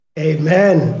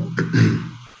Amen.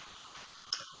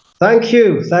 Thank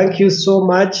you. Thank you so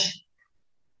much.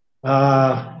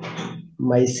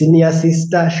 My senior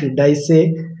sister, should I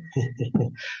say,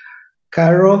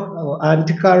 Carol, or Aunt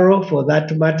Carol for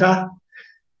that matter.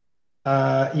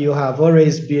 You have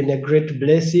always been a great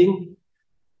blessing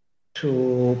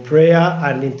to prayer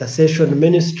and intercession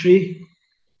ministry.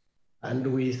 And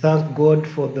we thank God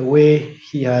for the way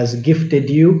He has gifted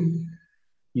you.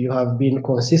 You have been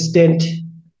consistent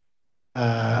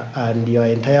and your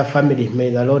entire family.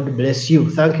 May the Lord bless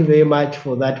you. Thank you very much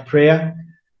for that prayer.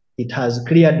 It has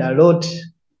cleared a lot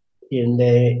in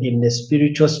the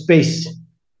spiritual space.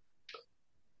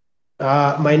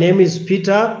 My name is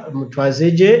Peter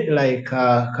Mutwazegye, like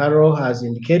Carol has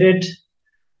indicated.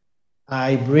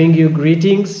 I bring you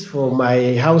greetings for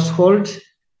my household.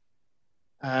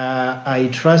 I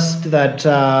trust that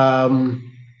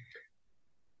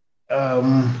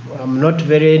I'm not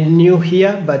very new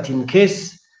here, but in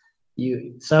case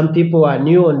some people are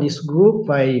new on this group,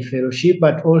 I fellowship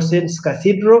at All Saints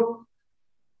Cathedral,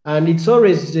 and it's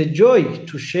always a joy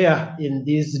to share in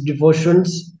these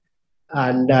devotions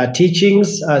and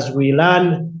teachings as we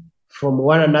learn from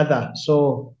one another.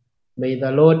 So may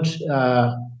the Lord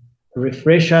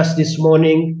refresh us this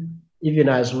morning, even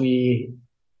as we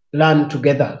learn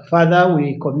together. Father,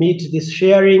 we commit this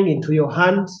sharing into your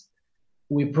hands.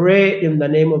 We pray in the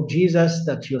name of Jesus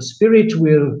that your Spirit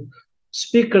will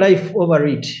speak life over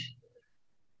it.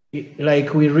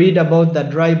 Like we read about the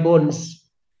dry bones,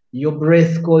 your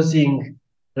breath causing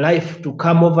life to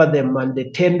come over them and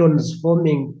the tendons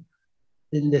forming.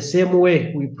 In the same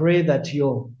way, we pray that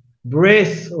your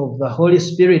breath of the Holy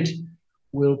Spirit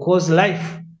will cause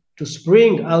life to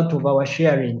spring out of our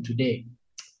sharing today.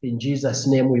 In Jesus'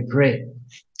 name we pray.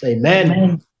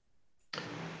 Amen.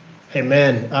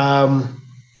 Amen.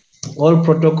 All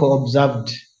protocol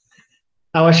observed.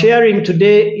 Our sharing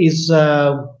today is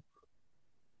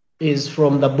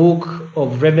from the book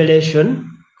of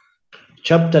Revelation,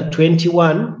 chapter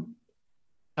 21.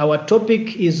 Our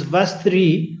topic is verse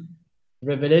 3,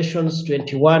 Revelations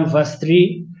 21, verse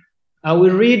 3. I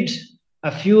will read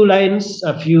a few lines,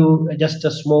 just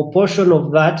a small portion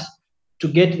of that to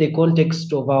get the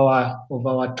context of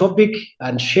our topic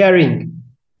and sharing.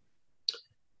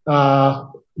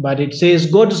 But it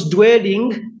says, God's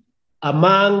dwelling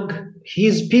among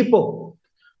his people.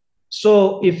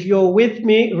 So if you're with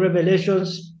me,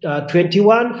 Revelations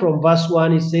 21 from verse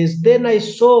 1, it says, Then I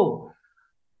saw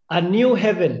a new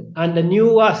heaven and a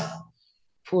new earth,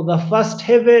 for the first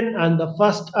heaven and the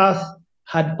first earth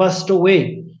had passed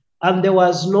away, and there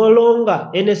was no longer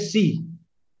any sea.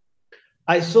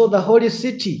 I saw the holy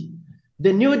city,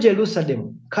 the new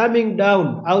Jerusalem, coming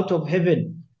down out of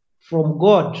heaven from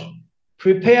God,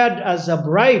 prepared as a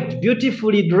bride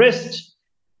beautifully dressed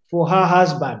for her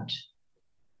husband.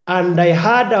 And I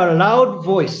heard a loud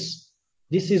voice.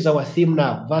 This is our theme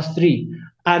now, verse 3.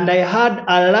 And I heard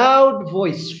a loud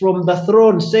voice from the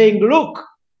throne saying, Look,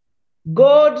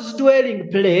 God's dwelling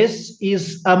place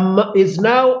is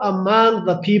now among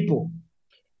the people,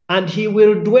 and he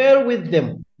will dwell with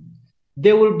them.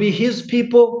 They will be his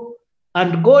people,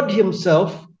 and God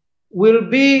himself will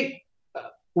be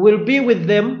with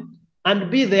them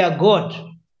and be their God.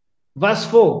 Verse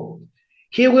 4,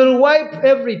 he will wipe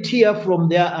every tear from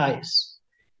their eyes.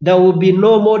 There will be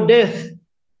no more death,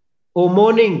 or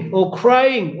mourning, or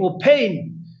crying, or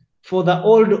pain, for the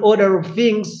old order of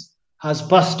things has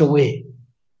passed away.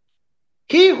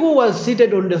 He who was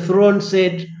seated on the throne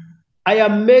said, I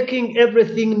am making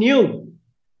everything new.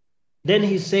 Then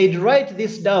he said, Write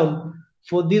this down,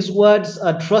 for these words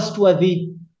are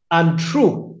trustworthy and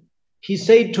true. He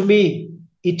said to me,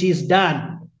 It is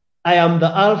done. I am the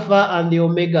Alpha and the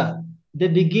Omega, the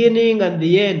beginning and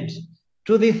the end.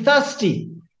 To the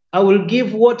thirsty, I will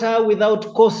give water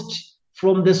without cost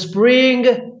from the spring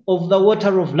of the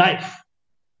water of life.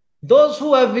 Those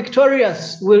who are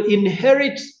victorious will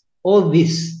inherit all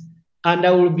this, and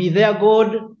I will be their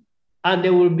God, and they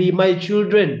will be my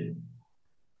children.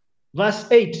 Verse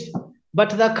 8,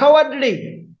 but the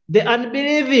cowardly, the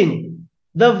unbelieving,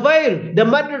 the vile, the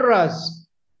murderers,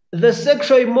 the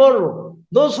sexually immoral,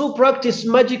 those who practice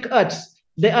magic arts,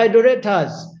 the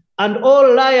idolaters, and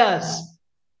all liars,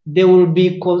 they will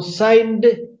be consigned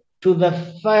to the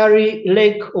fiery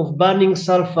lake of burning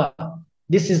sulfur.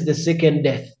 This is the second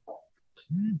death.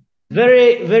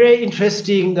 Very, very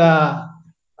interesting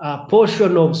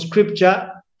portion of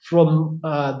scripture from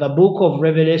the book of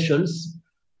Revelations.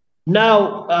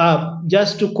 Now,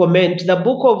 just to comment, the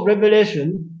book of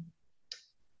Revelation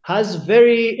has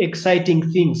very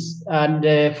exciting things. And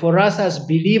for us as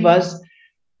believers,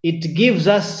 it gives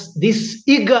us this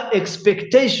eager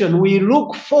expectation. We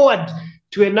look forward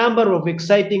to a number of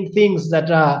exciting things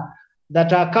that are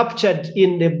captured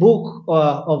in the book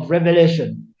of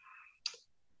Revelation.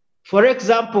 For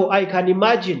example, I can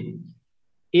imagine,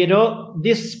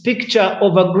 this picture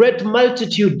of a great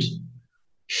multitude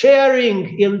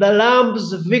sharing in the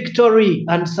Lamb's victory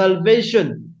and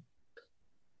salvation.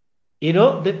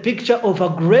 The picture of a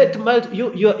great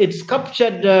multitude. It's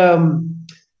captured.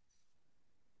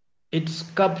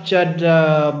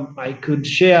 I could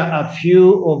share a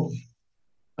few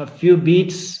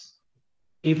bits.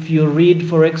 If you read,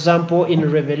 for example,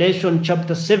 in Revelation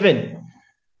chapter 7,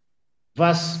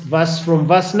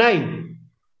 verse 9,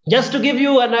 just to give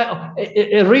you a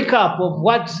recap of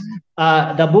what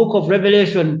the book of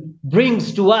Revelation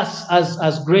brings to us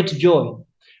as great joy.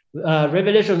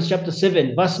 Revelation chapter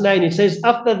 7, verse 9, it says,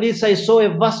 "After this I saw a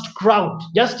vast crowd."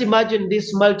 Just imagine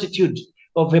this multitude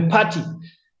of a party.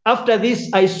 "After this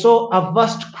I saw a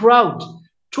vast crowd,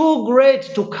 too great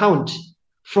to count,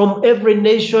 from every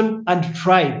nation and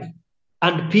tribe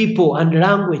and people and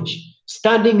language,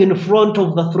 standing in front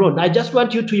of the throne." I just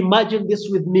want you to imagine this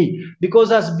with me,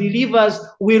 because as believers,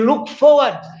 we look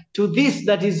forward to this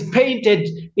that is painted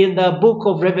in the book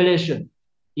of Revelation,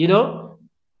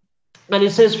 And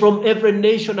it says, from every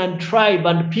nation and tribe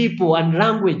and people and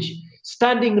language,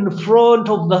 standing in front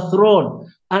of the throne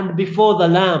and before the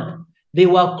Lamb. They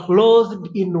were clothed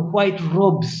in white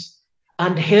robes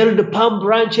and held palm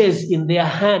branches in their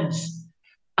hands.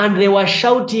 And they were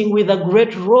shouting with a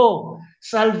great roar,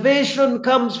 "Salvation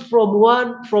comes from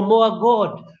our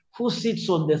God who sits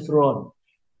on the throne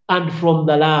and from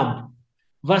the Lamb."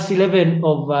 Verse 11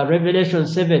 of Revelation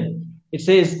 7, it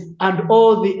says, "And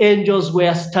all the angels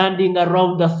were standing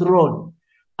around the throne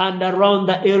and around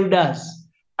the elders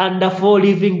and the four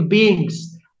living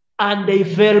beings, and they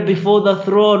fell before the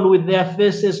throne with their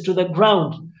faces to the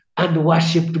ground and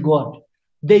worshipped God.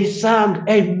 They sang,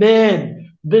 'Amen,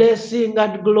 blessing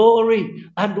and glory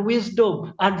and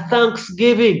wisdom and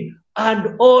thanksgiving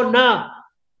and honor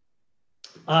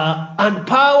and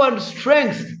power and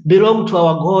strength belong to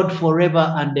our God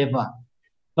forever and ever.'"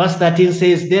 Verse 13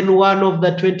 says, "Then one of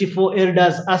the 24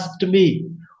 elders asked me,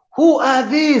 'Who are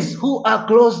these who are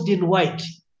clothed in white?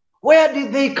 Where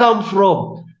did they come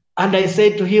from?' And I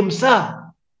said to him, 'Sir,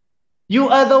 you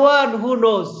are the one who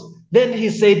knows.' Then he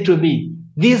said to me,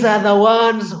 'These are the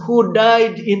ones who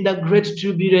died in the great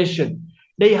tribulation.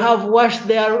 They have washed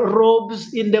their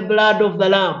robes in the blood of the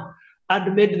Lamb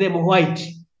and made them white.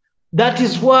 That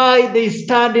is why they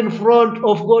stand in front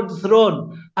of God's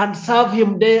throne and serve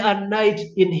him day and night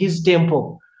in his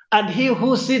temple. And he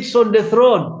who sits on the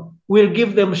throne will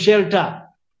give them shelter.'"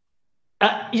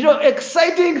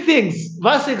 Exciting things.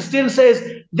 Verse 16 says,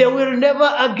 "They will never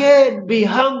again be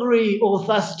hungry or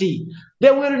thirsty.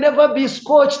 They will never be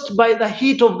scorched by the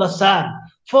heat of the sun.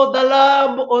 For the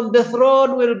Lamb on the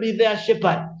throne will be their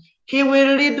shepherd. He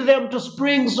will lead them to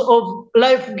springs of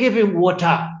life-giving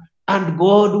water, and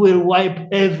God will wipe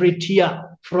every tear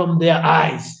from their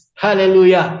eyes."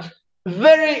 Hallelujah.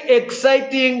 Very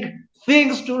exciting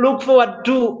things to look forward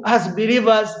to as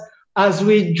believers as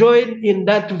we join in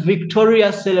that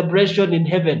victorious celebration in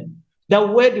heaven. The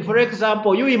wedding, for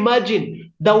example, you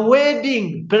imagine the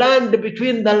wedding planned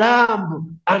between the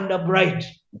Lamb and the bride.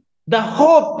 The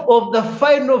hope of the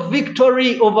final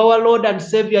victory of our Lord and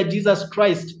Savior Jesus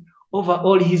Christ over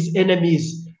all his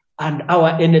enemies and our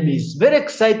enemies. Very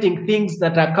exciting things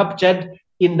that are captured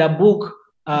in the book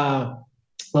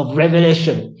of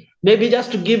Revelation. Maybe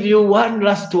just to give you one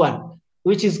last one,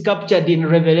 which is captured in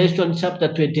Revelation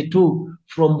chapter 22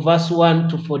 from verse 1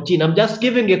 to 14. I'm just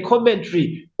giving a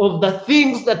commentary of the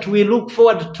things that we look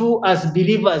forward to as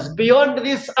believers. Beyond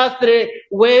this earthly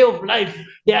way of life,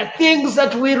 there are things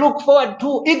that we look forward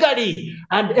to eagerly,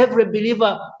 and every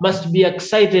believer must be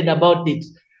excited about it.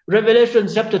 Revelation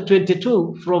chapter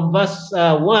 22 from verse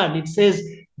 1, it says,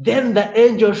 "Then the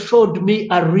angel showed me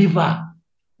a river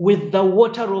with the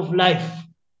water of life,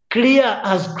 clear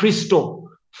as crystal,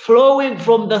 flowing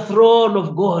from the throne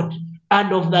of God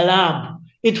and of the Lamb.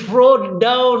 It flowed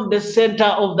down the center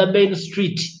of the main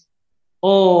street.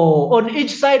 Oh, on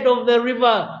each side of the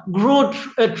river grew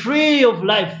a tree of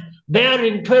life,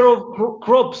 bearing 12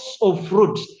 crops of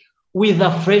fruit, with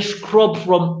a fresh crop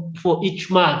for each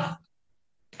month.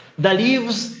 The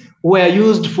leaves were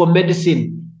used for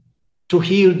medicine to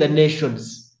heal the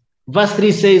nations." Verse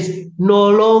 3 says, "No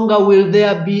longer will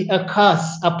there be a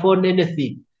curse upon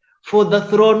anything, for the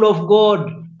throne of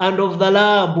God and of the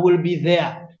Lamb will be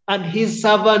there, and his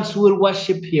servants will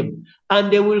worship him,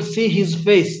 and they will see his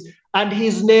face, and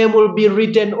his name will be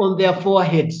written on their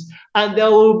foreheads, and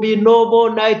there will be no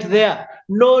more night there,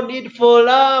 no need for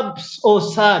lamps or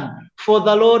sun, for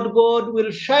the Lord God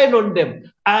will shine on them,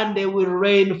 and they will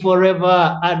reign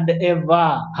forever and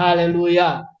ever.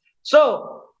 Hallelujah.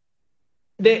 So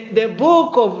the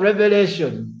book of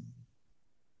Revelation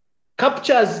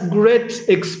captures great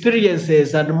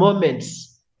experiences and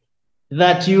moments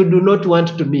that you do not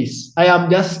want to miss. I am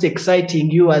just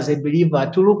exciting you as a believer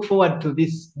to look forward to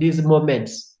these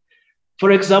moments.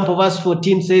 For example, verse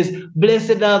 14 says,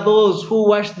 "Blessed are those who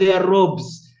wash their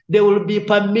robes. They will be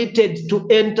permitted to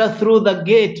enter through the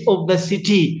gate of the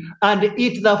city and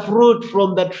eat the fruit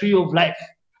from the tree of life."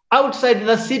 Outside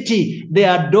the city,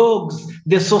 there are dogs,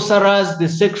 the sorcerers, the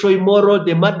sexually immoral,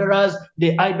 the murderers,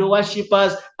 the idol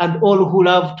worshippers, and all who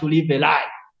love to live a lie.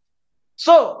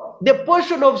 So the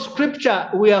portion of scripture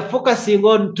we are focusing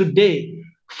on today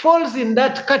falls in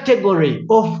that category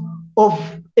of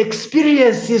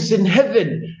experiences in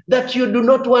heaven that you do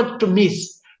not want to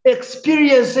miss.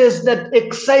 Experiences that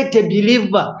excite a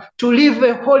believer to live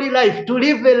a holy life, to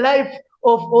live a life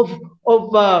of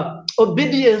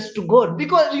obedience to God,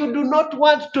 because you do not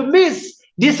want to miss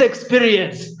this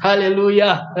experience.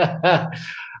 Hallelujah.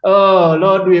 Oh,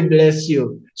 Lord, we bless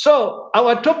you. So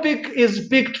our topic is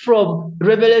picked from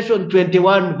Revelation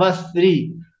 21, verse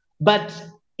 3, but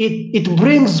it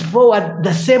brings forward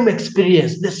the same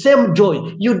experience, the same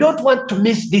joy. You don't want to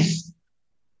miss this.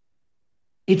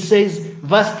 It says,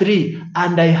 verse 3,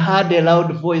 "And I heard a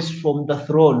loud voice from the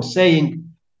throne saying,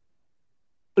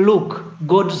 look,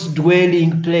 God's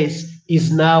dwelling place is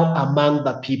now among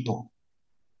the people,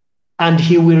 and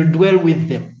he will dwell with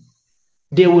them.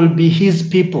 They will be his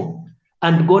people,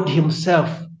 and God himself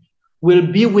will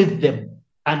be with them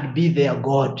and be their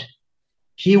God.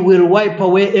 He will wipe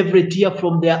away every tear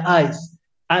from their eyes,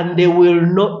 and there will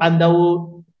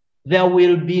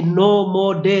be no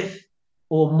more death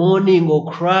or mourning or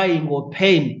crying or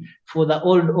pain, for the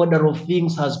old order of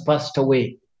things has passed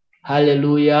away."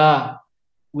 Hallelujah.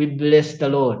 We bless the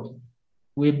Lord.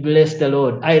 We bless the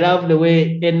Lord. I love the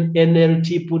way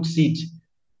NLT puts it.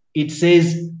 It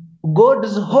says,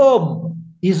 God's home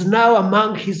is now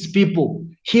among his people.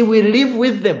 He will live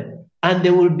with them, and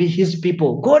they will be his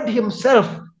people. God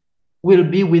himself will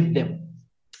be with them.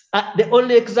 The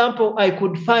only example I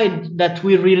could find that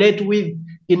we relate with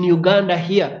in Uganda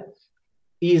here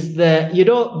is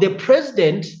the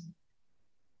president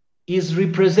is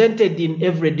represented in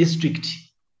every district.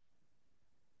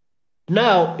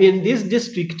 Now, in this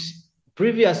district,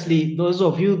 previously, those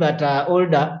of you that are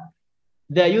older,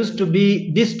 there used to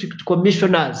be district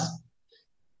commissioners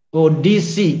or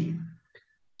DC.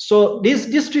 So these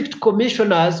district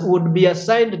commissioners would be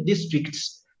assigned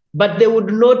districts, but they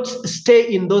would not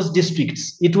stay in those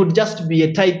districts. It would just be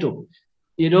a title,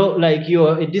 like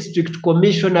you're a district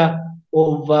commissioner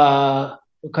of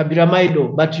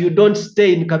Kabiramaido, but you don't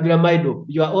stay in Kabiramaido.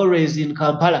 You are always in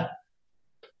Kampala.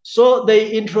 So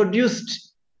they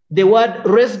introduced the word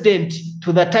resident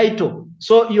to the title.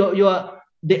 So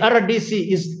the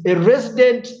RDC is a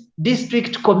resident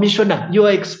district commissioner. You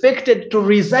are expected to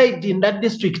reside in that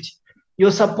district.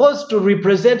 You're supposed to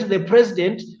represent the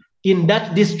president in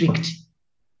that district.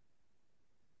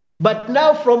 But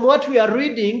now from what we are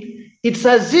reading, it's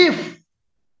as if,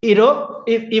 if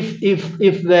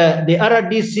the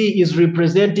RDC is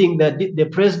representing the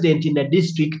president in a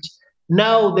district,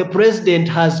 now the president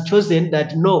has chosen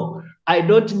that, no, I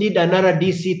don't need another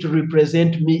DC to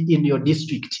represent me in your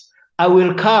district. I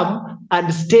will come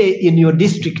and stay in your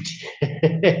district.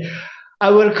 I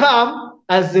will come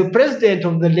as the president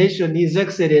of the nation, His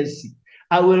Excellency.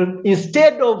 I will,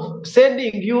 instead of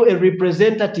sending you a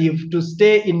representative to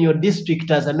stay in your district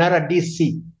as another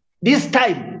DC, this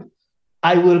time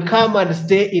I will come and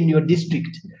stay in your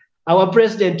district. Our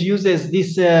president uses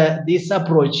this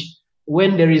approach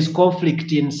when there is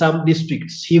conflict in some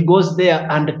districts. He goes there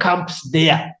and camps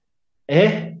there.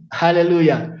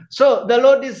 Hallelujah. So the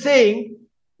Lord is saying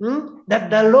that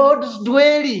the Lord's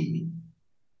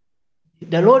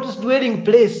dwelling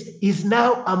place is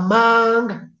now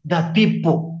among the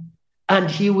people, and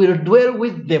he will dwell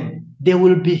with them. They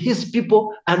will be his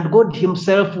people, and God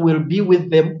himself will be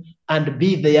with them and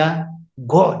be their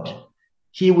God.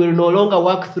 He will no longer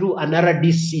work through another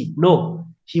DC. No.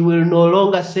 He will no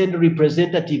longer send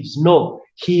representatives. No.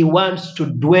 He wants to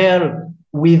dwell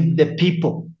with the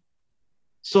people.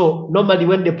 So normally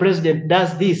when the president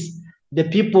does this, the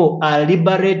people are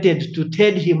liberated to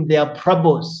tell him their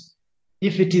troubles.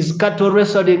 If it is cattle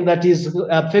rustling that is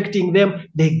affecting them,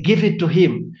 they give it to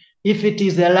him. If it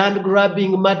is a land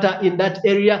grabbing matter in that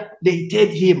area, they tell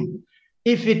him.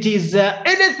 If it is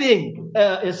anything,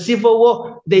 a civil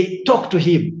war, they talk to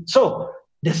him. So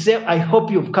The same, I hope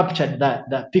you've captured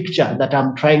the picture that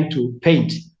I'm trying to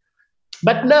paint.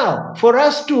 But now, for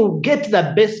us to get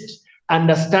the best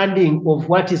understanding of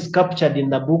what is captured in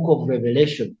the book of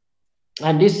Revelation,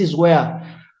 and this is where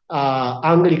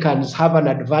Anglicans have an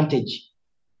advantage.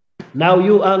 Now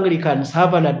you Anglicans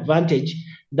have an advantage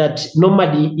that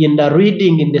normally in the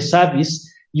reading in the service,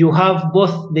 you have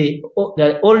both the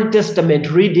Old Testament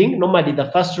reading, normally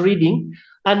the first reading,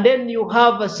 and then you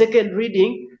have a second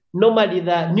reading, normally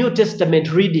the New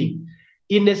Testament reading.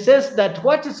 In a sense that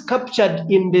what is captured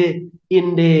in the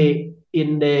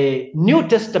New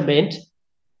Testament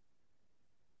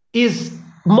is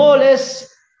more or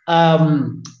less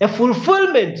a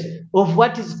fulfillment of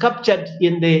what is captured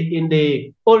in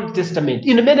the Old Testament.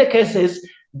 In many cases,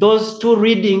 those two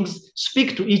readings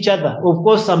speak to each other. Of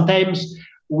course, sometimes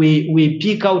we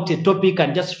pick out a topic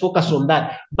and just focus on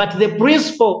that. But the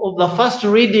principle of the first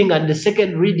reading and the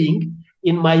second reading,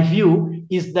 in my view,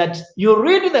 is that you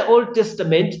read the Old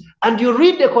Testament and you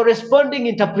read the corresponding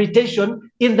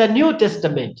interpretation in the New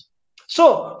Testament.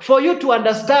 So for you to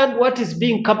understand what is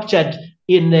being captured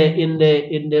in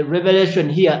the Revelation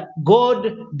here,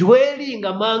 God dwelling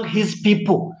among his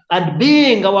people and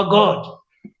being our God,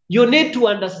 you need to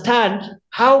understand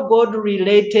how God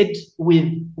related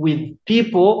with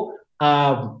people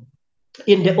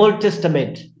in the Old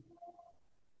Testament.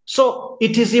 So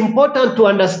it is important to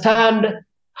understand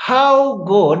how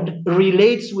God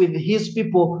relates with his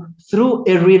people through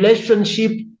a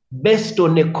relationship based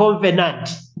on a covenant.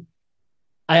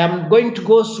 I am going to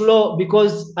go slow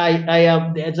because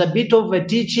there's a bit of a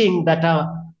teaching that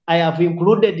I have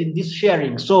included in this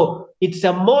sharing. So it's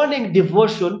a morning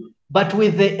devotion, but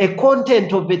with a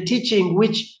content of a teaching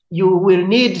which you will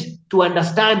need to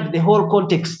understand the whole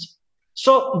context.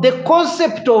 So the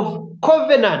concept of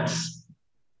covenants,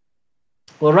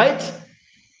 all right?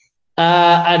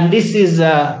 And this is,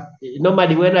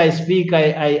 normally when I speak,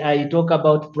 I talk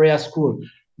about prayer school.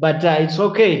 But it's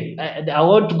okay. I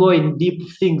won't go in deep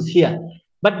things here.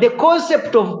 But the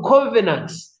concept of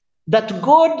covenants, that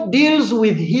God deals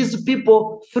with his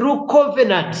people through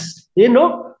covenants. You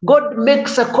know, God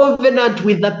makes a covenant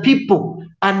with the people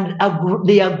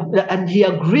and he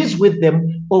agrees with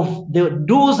them of the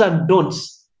do's and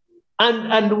don'ts.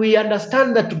 And we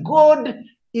understand that God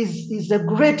is a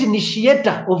great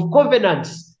initiator of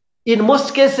covenants. In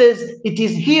most cases, it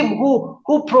is him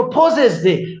who proposes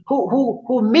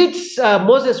who meets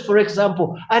Moses, for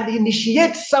example, and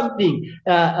initiates something,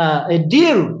 a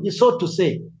deal, so to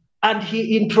say. And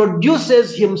he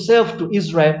introduces himself to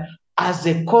Israel as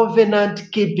a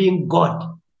covenant-keeping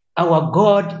God. Our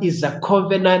God is a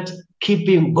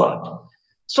covenant-keeping God.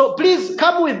 So please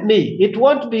come with me. It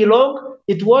won't be long.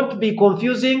 It won't be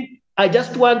confusing. I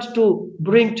just want to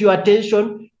bring to your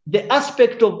attention the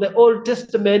aspect of the Old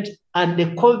Testament and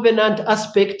the covenant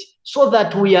aspect so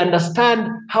that we understand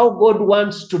how God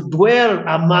wants to dwell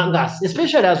among us,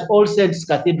 especially as All Saints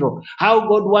Cathedral, how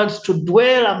God wants to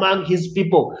dwell among his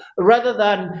people rather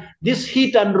than this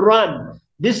hit and run,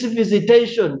 this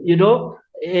visitation, you know,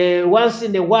 once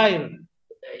in a while.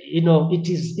 You know,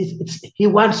 he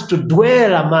wants to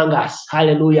dwell among us.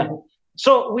 Hallelujah.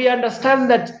 So we understand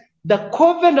that the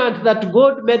covenant that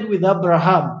God made with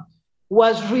Abraham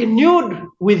was renewed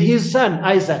with his son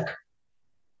Isaac.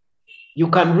 You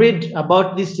can read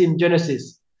about this in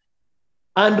Genesis.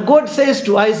 And God says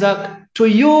to Isaac, to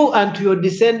you and to your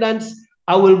descendants,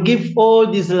 I will give all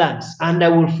these lands, and I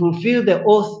will fulfill the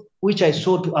oath which I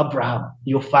swore to Abraham,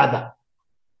 your father.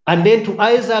 And then to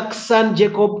Isaac's son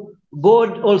Jacob,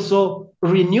 God also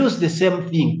renews the same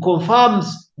thing,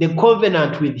 confirms the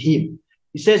covenant with him.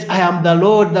 He says, I am the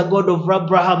Lord, the God of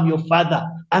Abraham, your father,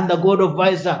 and the God of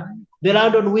Isaac. The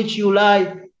land on which you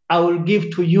lie, I will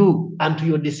give to you and to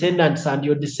your descendants, and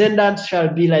your descendants shall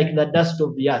be like the dust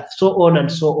of the earth, so on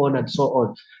and so on and so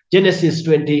on. Genesis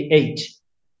 28.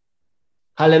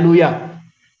 Hallelujah.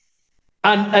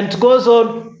 And it goes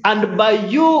on, and by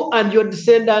you and your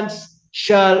descendants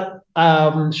shall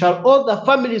all the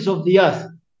families of the earth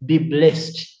be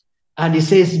blessed. And he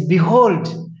says, behold,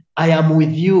 I am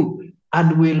with you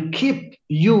and will keep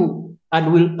you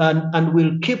and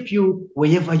will keep you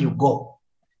wherever you go.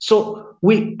 So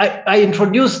I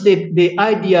introduced the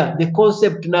idea, the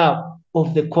concept now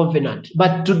of the covenant.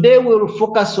 But today we will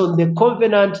focus on the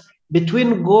covenant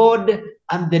between God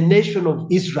and the nation of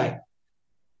Israel.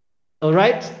 All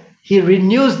right? He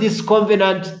renews this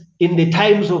covenant in the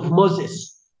times of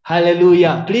Moses.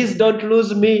 Hallelujah. Please don't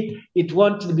lose me. It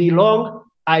won't be long.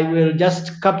 I will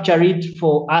just capture it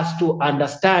for us to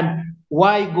understand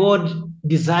why God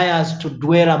desires to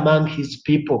dwell among his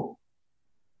people.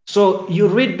 So you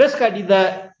read basically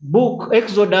the book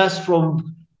Exodus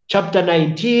from chapter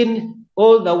 19,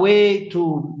 all the way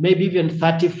to maybe even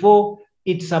 34,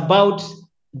 it's about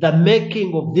the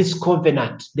making of this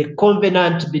covenant, the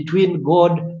covenant between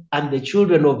God and the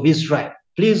children of Israel.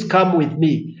 Please come with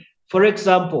me. For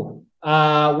example,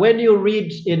 when you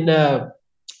read in,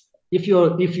 if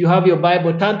you have your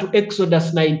Bible, turn to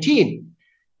Exodus 19.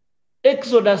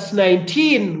 Exodus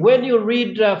 19, when you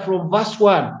read from verse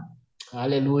 1,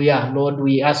 hallelujah, Lord,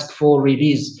 we ask for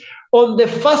release. On the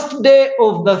first day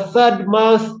of the third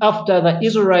month after the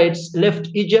Israelites left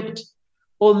Egypt,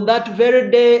 on that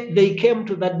very day they came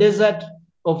to the desert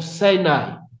of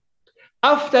Sinai.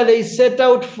 After they set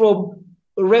out from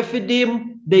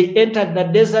Rephidim, they entered the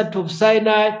desert of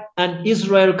Sinai, and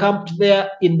Israel camped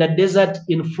there in the desert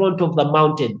in front of the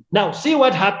mountain. Now, see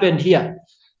what happened here.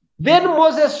 Then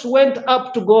Moses went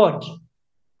up to God,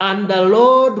 and the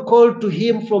Lord called to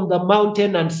him from the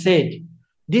mountain and said,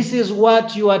 "This is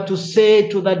what you are to say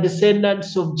to the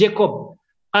descendants of Jacob,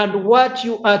 and what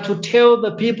you are to tell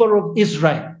the people of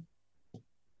Israel.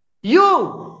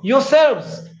 You yourselves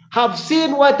have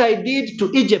seen what I did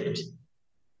to Egypt,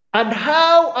 and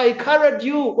how I carried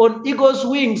you on eagle's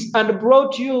wings and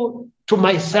brought you to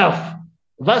myself."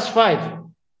 Verse 5,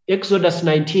 Exodus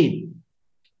 19.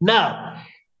 Now,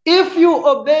 if you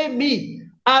obey me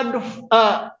and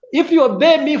if you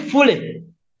obey me fully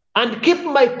and keep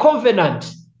my covenant,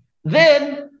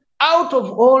 then out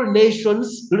of all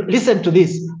nations, listen to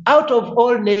this, out of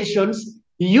all nations,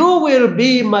 you will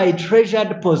be my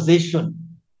treasured possession.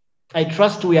 I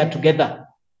trust we are together.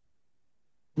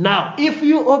 Now, if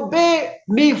you obey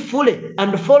me fully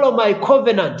and follow my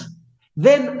covenant,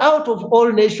 then out of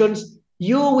all nations,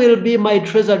 you will be my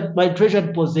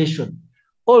treasured possession.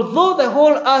 Although the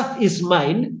whole earth is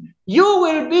mine, you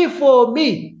will be for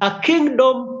me a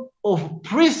kingdom of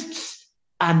priests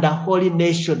and a holy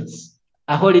nation.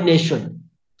 A holy nation.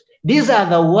 These are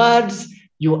the words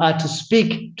you are to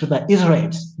speak to the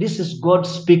Israelites. This is God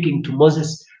speaking to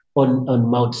Moses on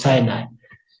Mount Sinai.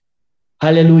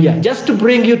 Hallelujah. Just to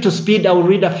bring you to speed, I will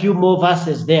read a few more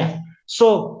verses there.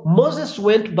 So Moses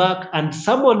went back and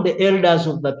summoned the elders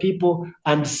of the people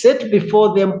and set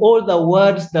before them all the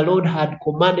words the Lord had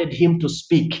commanded him to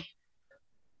speak.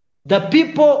 The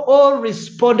people all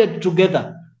responded together,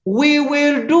 "We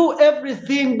will do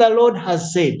everything the Lord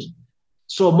has said."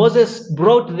 So Moses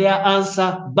brought their answer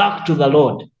back to the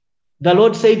Lord. The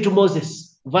Lord said to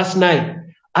Moses, verse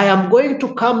 9, "I am going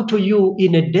to come to you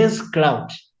in a dense cloud,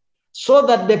 so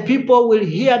that the people will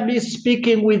hear me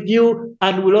speaking with you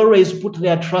and will always put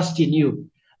their trust in you."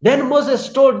 Then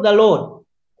Moses told the Lord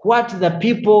what the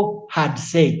people had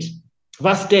said.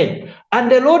 Verse 10, "And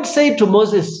the Lord said to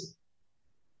Moses,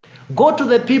 go to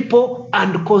the people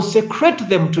and consecrate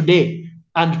them today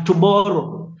and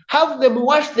tomorrow. Have them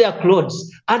wash their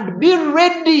clothes and be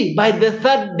ready by the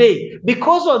third day,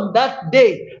 because on that day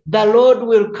the Lord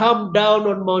will come down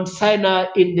on Mount Sinai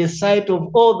in the sight of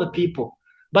all the people.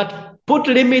 But put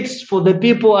limits for the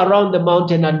people around the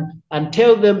mountain and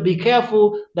tell them, be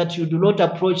careful that you do not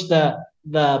approach the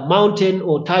mountain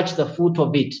or touch the foot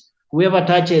of it. Whoever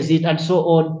touches it," and so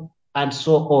on and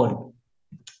so on.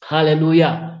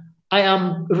 Hallelujah. I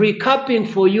am recapping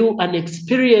for you an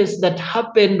experience that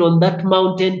happened on that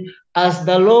mountain as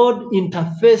the Lord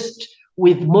interfaced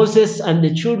with Moses and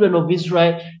the children of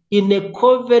Israel in a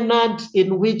covenant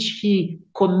in which he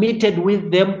committed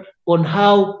with them on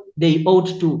how they ought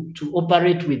to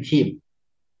operate with him.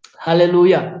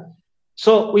 Hallelujah.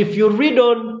 So if you read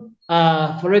on,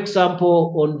 for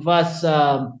example, on verse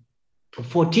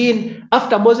 14,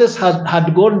 after Moses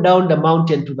had gone down the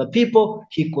mountain to the people,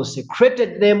 he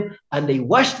consecrated them and they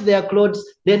washed their clothes.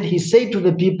 Then he said to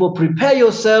the people, "Prepare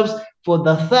yourselves for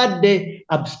the third day,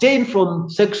 abstain from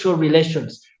sexual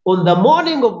relations." On the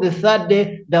morning of the third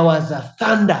day, there was a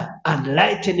thunder and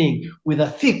lightning with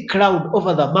a thick cloud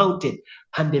over the mountain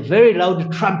and a very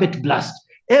loud trumpet blast.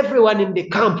 Everyone in the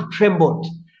camp trembled.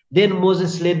 Then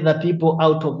Moses led the people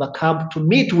out of the camp to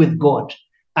meet with God,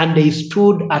 and they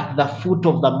stood at the foot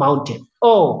of the mountain.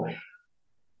 Oh,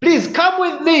 please come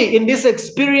with me in this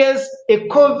experience, a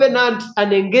covenant,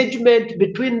 an engagement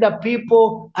between the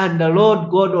people and the Lord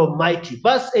God Almighty.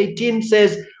 Verse 18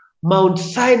 says, "Mount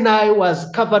Sinai was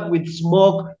covered with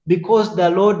smoke because the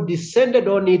Lord descended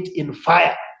on it in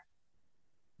fire.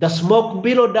 The smoke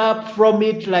billowed up from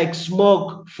it like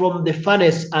smoke from the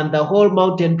furnace, and the whole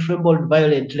mountain trembled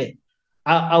violently."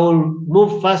 I will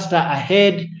move faster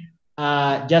ahead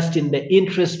just in the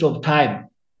interest of time.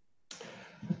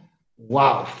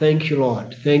 Wow, thank you,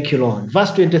 Lord. Thank you, Lord.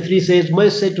 Verse 23 says,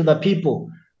 "Moses said to the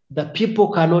people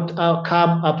cannot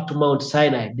come up to Mount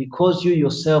Sinai because you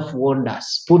yourself warned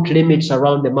us. Put limits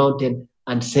around the mountain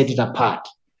and set it apart."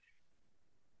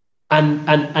 And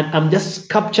I'm just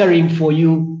capturing for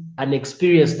you an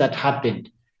experience that happened.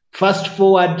 Fast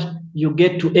forward, you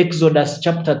get to Exodus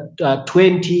chapter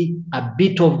 20, a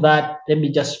bit of that. Let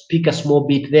me just pick a small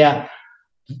bit there.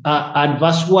 And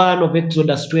verse 1 of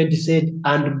Exodus 20 said,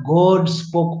 and God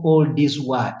spoke all these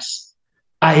words.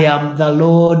 I am the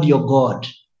Lord your God,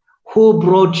 who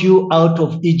brought you out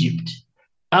of Egypt,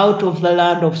 out of the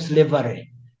land of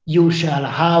slavery. You shall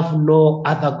have no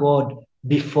other God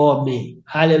before me.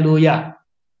 Hallelujah.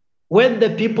 When the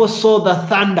people saw the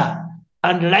thunder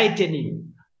and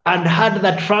lightning and heard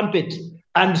the trumpet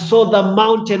and saw the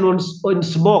mountain on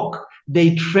smoke,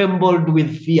 they trembled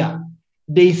with fear.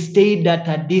 They stayed at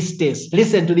a distance.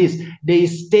 Listen to this. They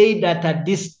stayed at a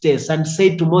distance and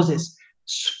said to Moses,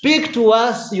 speak to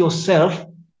us yourself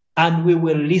and we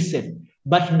will listen.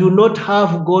 But do not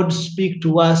have God speak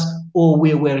to us or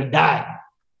we will die.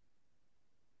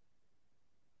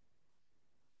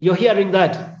 You're hearing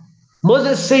that?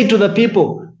 Moses said to the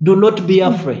people, do not be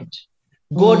afraid.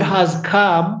 God has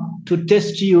come to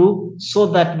test you so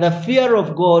that the fear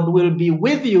of God will be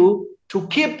with you to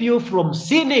keep you from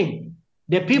sinning.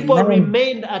 The people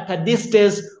remained at a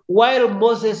distance while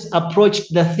Moses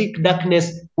approached the thick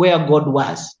darkness where God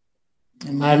was.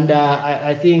 And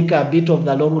I think a bit of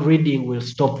the long reading will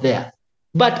stop there.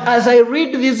 But as I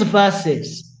read these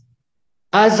verses,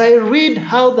 as I read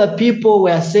how the people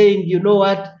were saying, you know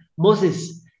what,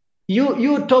 Moses,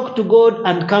 you talk to God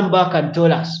and come back and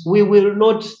tell us. We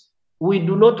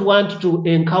do not want to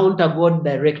encounter God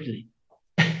directly.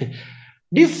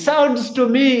 This sounds to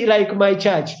me like my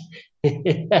church.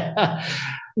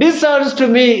 This sounds to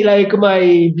me like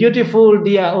my beautiful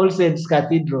dear All Saints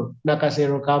Cathedral,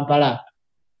 Nakasero, Kampala.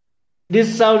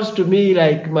 This sounds to me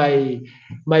like my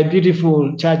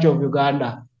beautiful Church of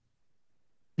Uganda.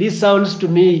 This sounds to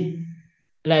me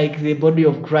like the body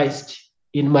of Christ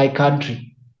in my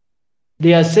country.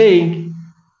 They are saying,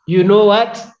 you know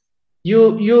what?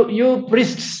 You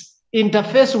priests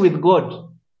interface with God.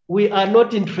 We are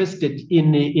not interested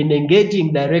in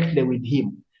engaging directly with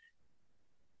him.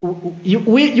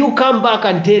 You come back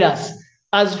and tell us,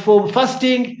 as for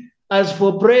fasting, as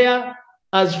for prayer,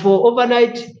 as for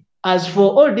overnight, as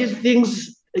for all these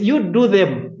things, you do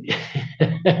them.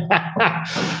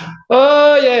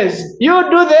 Oh, yes, you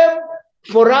do them.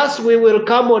 For us, we will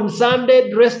come on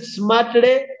Sunday dressed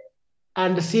smartly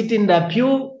and sit in the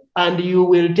pew, and you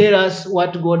will tell us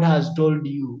what God has told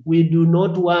you. We do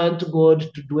not want God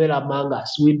to dwell among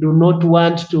us. We do not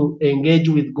want to engage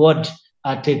with God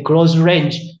at a close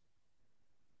range.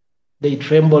 They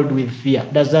trembled with fear.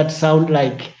 Does that sound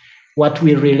like what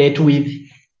we relate with?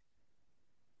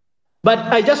 But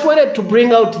I just wanted to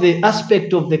bring out the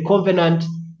aspect of the covenant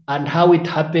and how it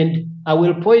happened. I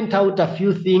will point out a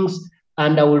few things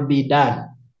and I will be done.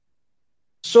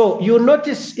 So you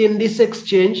notice in this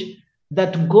exchange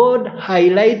that God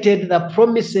highlighted the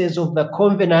promises of the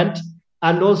covenant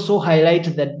and also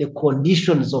highlighted that the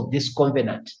conditions of this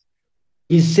covenant.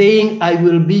 He's saying, I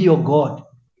will be your God.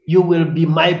 You will be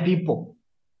my people.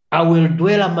 I will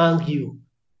dwell among you.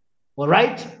 All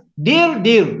right? Deal.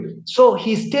 So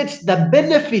he states the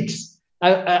benefits.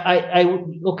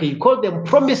 Okay, you call them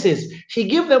promises. He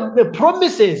gives them the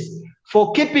promises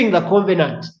for keeping the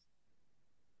covenant.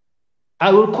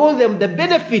 I will call them the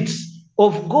benefits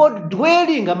of God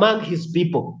dwelling among his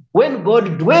people. When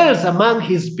God dwells among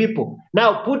his people,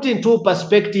 now put into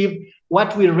perspective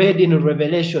what we read in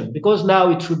Revelation, because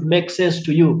now it should make sense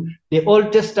to you. The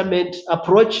Old Testament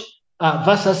approach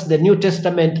versus the New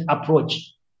Testament approach.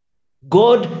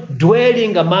 God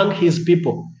dwelling among his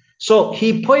people. So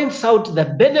he points out the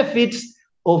benefits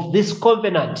of this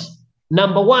covenant.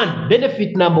 Number one,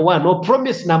 benefit number one, or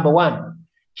promise number one.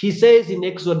 He says in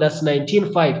Exodus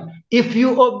 19:5, if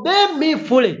you obey me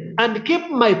fully and keep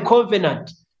my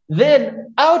covenant,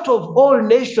 then out of all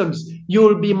nations you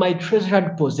will be my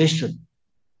treasured possession.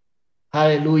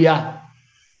 Hallelujah.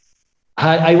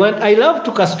 I love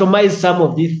to customize some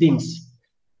of these things.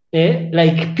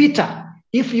 Like Peter,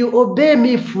 if you obey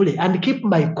me fully and keep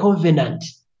my covenant,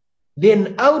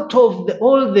 then out of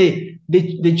all the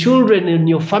children in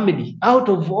your family, out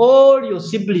of all your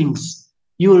siblings,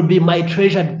 you will be my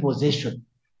treasured possession.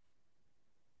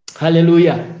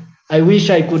 Hallelujah. I wish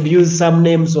I could use some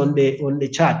names on the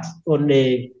chat, on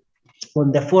the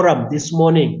forum this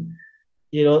morning.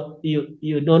 You know,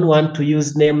 you don't want to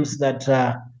use names that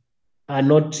are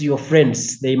not your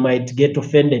friends. They might get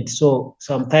offended. So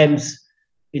sometimes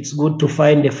it's good to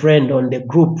find a friend on the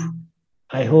group.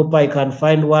 I hope I can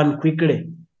find one quickly.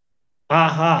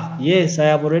 Aha, yes, I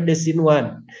have already seen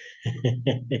one.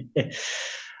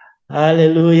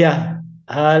 Hallelujah.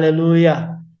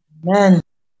 Hallelujah. Amen.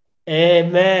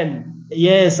 Amen.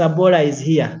 Yes, Ebola is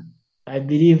here. I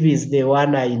believe is the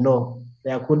one I know.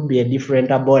 There could be a different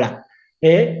Ebola.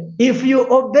 If you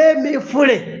obey me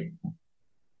fully,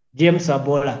 James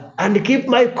Ebola, and keep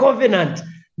my covenant,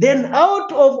 then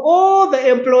out of all the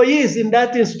employees in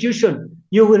that institution,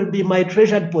 you will be my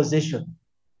treasured possession.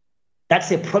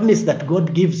 That's a promise that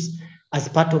God gives as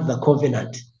part of the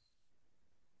covenant.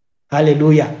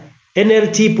 Hallelujah.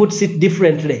 NLT puts it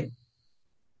differently.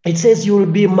 It says, you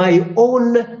will be my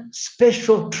own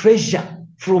special treasure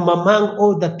from among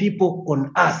all the people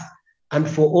on earth, and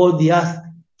for all the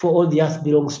earth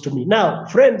belongs to me. Now,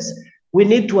 friends, we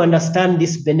need to understand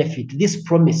this benefit, this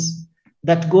promise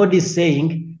that God is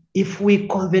saying, if we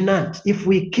covenant, if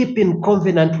we keep in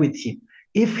covenant with him,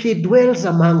 if he dwells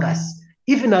among us,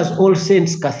 even as All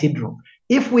Saints Cathedral,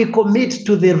 if we commit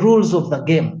to the rules of the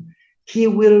game, he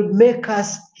will make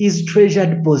us his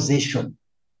treasured possession.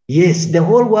 Yes, the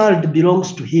whole world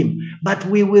belongs to him, but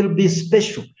we will be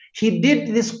special. He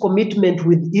did this commitment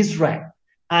with Israel.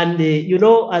 And,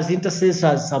 as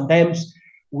intercessors, sometimes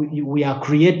we are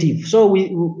creative. So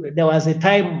there was a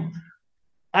time,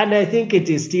 and I think it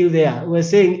is still there, we're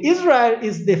saying Israel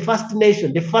is the first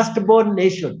nation, the firstborn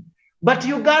nation. But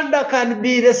Uganda can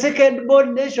be the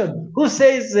second-born nation. Who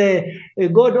says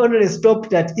God only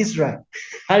stopped at Israel?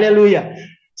 Hallelujah.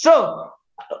 So,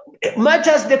 much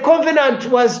as the covenant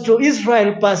was to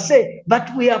Israel per se,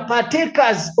 but we are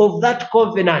partakers of that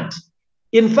covenant.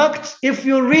 In fact, if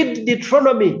you read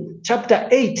Deuteronomy chapter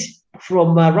 8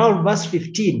 from around verse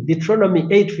 15, Deuteronomy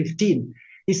 8:15,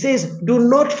 he says, do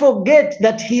not forget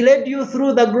that he led you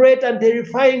through the great and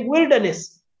terrifying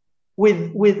wilderness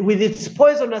with its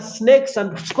poisonous snakes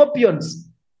and scorpions,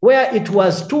 where it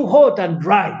was too hot and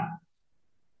dry.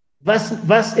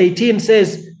 Verse 18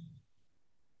 says,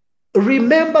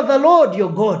 remember the Lord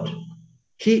your God.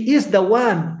 He is the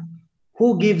one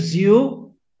who gives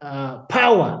you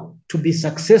power to be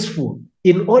successful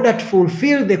in order to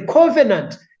fulfill the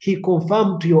covenant he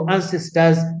confirmed to your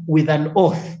ancestors with an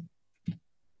oath.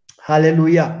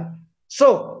 Hallelujah.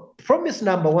 So, promise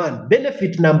number one,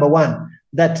 benefit number one,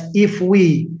 that if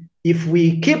we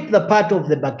keep the part of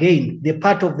the bargain, the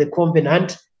part of the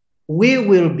covenant, we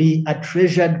will be a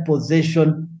treasured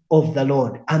possession of the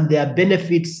Lord. And there are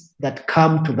benefits that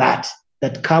come to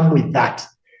that come with that.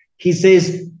 He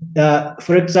says,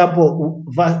 for example,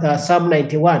 Psalm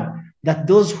 91, that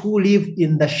those who live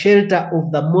in the shelter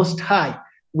of the Most High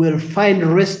will find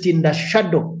rest in the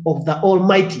shadow of the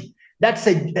Almighty. That's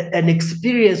an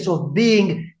experience of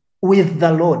being with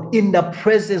the Lord, in the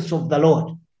presence of the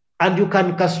Lord. And you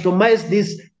can customize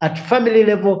this at family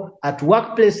level, at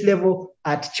workplace level,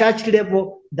 at church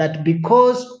level, that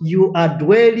because you are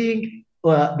dwelling,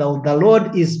 the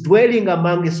Lord is dwelling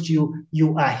amongst you,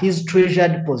 you are his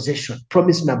treasured possession.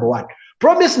 Promise number one.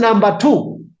 Promise number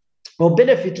two, or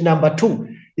benefit number two,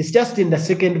 is just in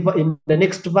the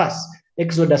next verse,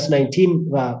 Exodus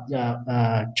 19,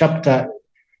 chapter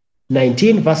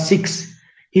 19, verse 6.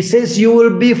 He says, you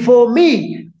will be for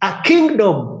me a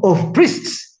kingdom of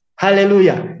priests.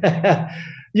 Hallelujah.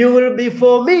 You will be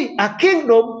for me a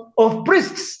kingdom of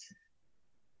priests.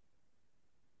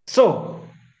 So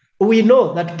we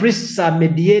know that priests are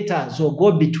mediators or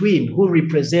go-between who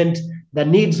represent the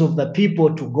needs of the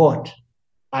people to God,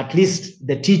 at least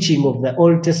the teaching of the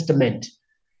Old Testament.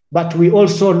 But we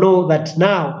also know that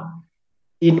now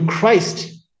in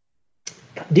Christ,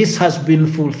 this has been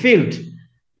fulfilled.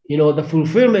 The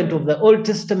fulfillment of the Old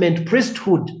Testament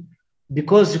priesthood,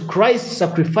 because Christ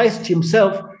sacrificed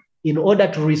himself in order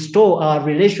to restore our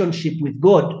relationship with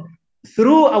God.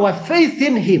 Through our faith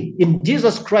in him, in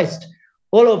Jesus Christ,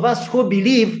 all of us who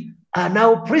believe are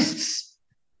now priests.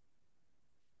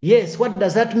 Yes, what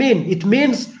does that mean? It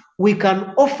means we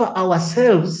can offer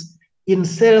ourselves in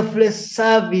selfless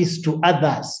service to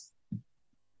others,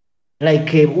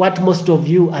 like what most of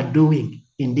you are doing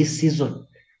in this season,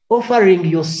 offering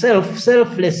yourself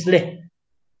selflessly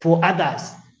for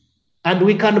others. And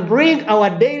we can bring our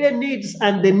daily needs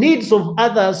and the needs of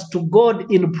others to God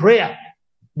in prayer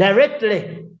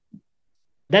directly.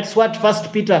 That's what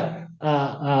 1 Peter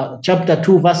chapter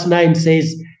 2, verse 9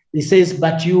 says. It says,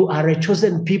 but you are a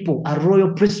chosen people, a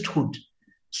royal priesthood.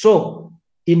 So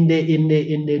in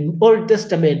the Old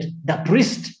Testament, the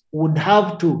priest would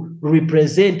have to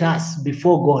represent us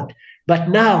before God. But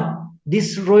now,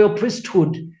 this royal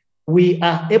priesthood, we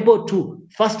are able to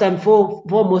first and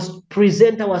foremost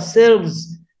present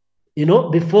ourselves,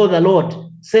 before the Lord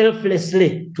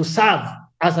selflessly to serve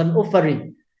as an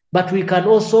offering. But we can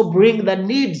also bring our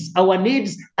needs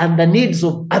and the needs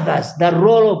of others, the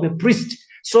role of a priest.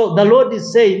 So the Lord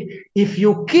is saying, if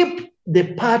you keep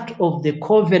the part of the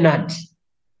covenant,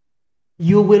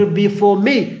 You will be for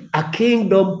me a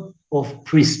kingdom of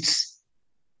priests.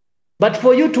 But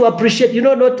for you to appreciate,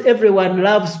 not everyone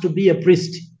loves to be a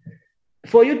priest.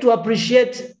 For you to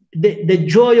appreciate the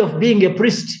joy of being a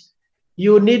priest,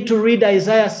 you need to read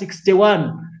Isaiah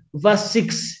 61, verse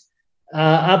 6,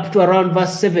 up to around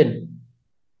verse 7.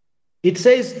 It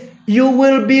says, you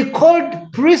will be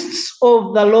called priests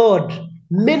of the Lord,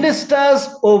 ministers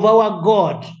of our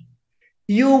God.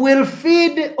 You will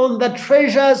feed on the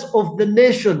treasures of the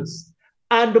nations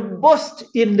and boast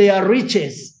in their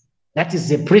riches. That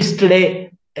is a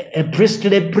priestly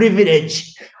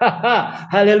privilege.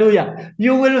 Hallelujah.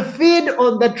 You will feed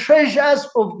on the treasures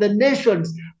of the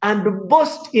nations and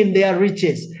boast in their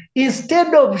riches.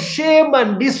 Instead of shame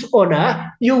and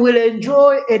dishonor, you will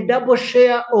enjoy a double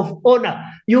share of honor.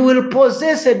 You will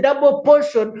possess a double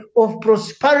portion of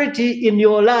prosperity in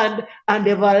your land, and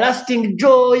everlasting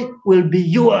joy will be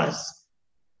yours.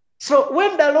 So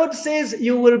when the Lord says,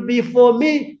 you will be for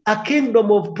me a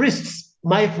kingdom of priests,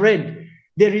 my friend,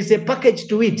 there is a package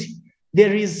to it.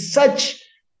 There is such,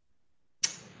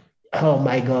 oh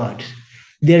my God,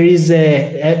 there is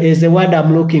a word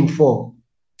I'm looking for.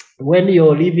 When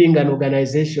you're leaving an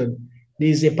organization, there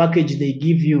is a package they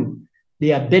give you.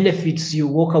 There are benefits you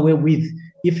walk away with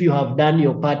if you have done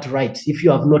your part right, if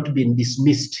you have not been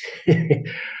dismissed.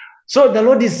 So the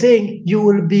Lord is saying, you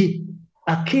will be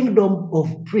a kingdom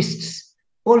of priests,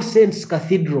 All Saints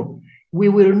Cathedral. We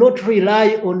will not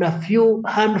rely on a few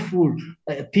handful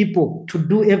people to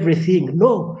do everything.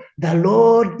 No, the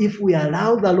Lord, if we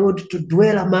allow the Lord to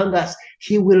dwell among us,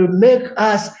 he will make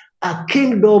us a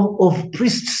kingdom of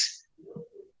priests.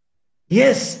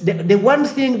 Yes, the one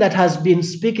thing that has been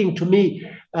speaking to me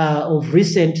of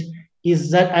recent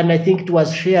is that, and I think it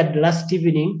was shared last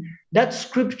evening, that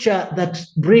scripture that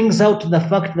brings out the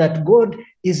fact that God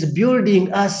is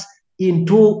building us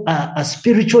into a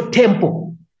spiritual temple.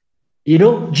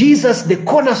 Jesus, the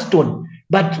cornerstone,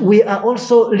 but we are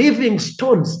also living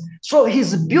stones. So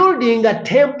he's building a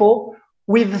temple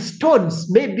with stones.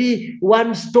 Maybe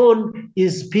one stone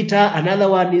is Peter, another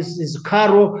one is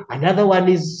Carol, another one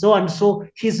is so and so.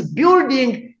 He's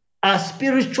building a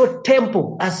spiritual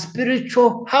temple, a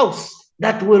spiritual house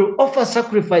that will offer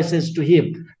sacrifices to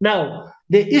him. Now,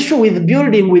 the issue with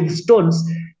building with stones,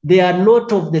 they are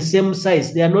not of the same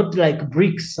size. They are not like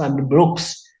bricks and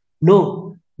blocks.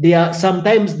 No,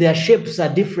 sometimes their shapes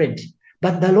are different.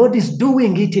 But the Lord is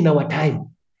doing it in our time.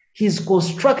 He's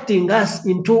constructing us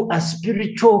into a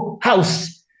spiritual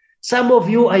house. Some of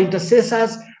you are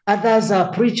intercessors, others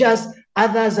are preachers,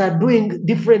 others are doing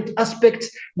different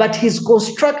aspects, but he's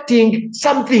constructing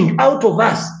something out of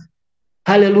us.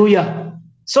 Hallelujah.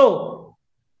 So,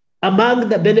 among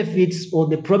the benefits or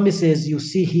the promises you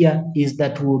see here is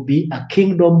that we will be a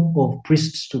kingdom of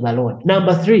priests to the Lord.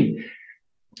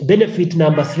 Benefit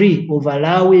number 3 of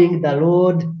allowing the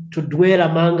Lord to dwell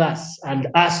among us and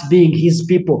us being his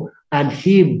people and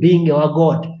him being our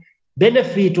God.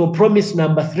 Benefit or promise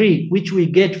number 3, which we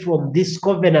get from this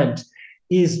covenant,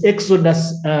 is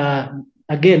Exodus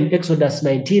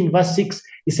 19, verse 6.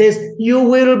 It says, you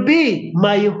will be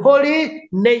my holy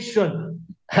nation.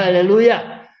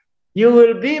 Hallelujah. You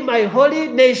will be my holy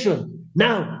nation.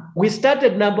 Now, we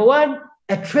started number 1,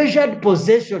 a treasured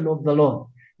possession of the Lord.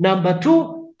 Number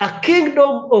 2, a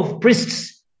kingdom of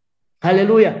priests.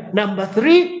 Hallelujah. Number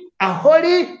 3, a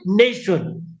holy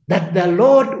nation that the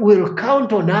Lord will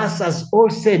count on us as all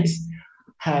saints.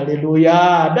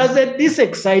 Hallelujah. Doesn't this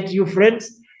excite you,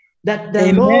 friends? That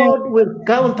the Lord will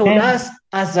count on us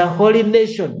as a holy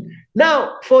nation.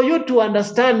 Now, for you to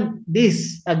understand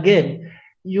this again,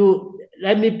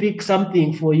 let me pick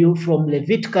something for you from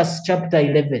Leviticus chapter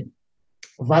 11,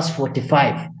 verse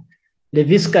 45.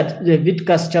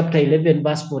 Leviticus chapter 11,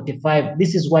 verse 45.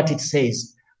 This is what it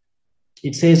says.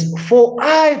 It says, for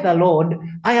I, the Lord,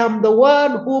 I am the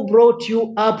one who brought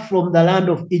you up from the land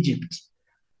of Egypt,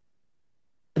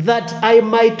 that I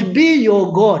might be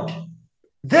your God.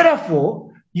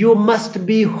 Therefore, you must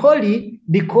be holy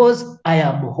because I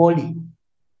am holy.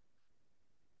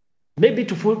 Maybe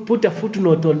to put a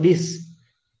footnote on this,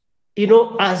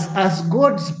 as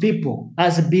God's people,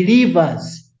 as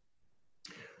believers,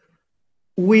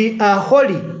 we are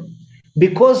holy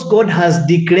because God has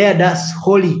declared us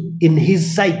holy in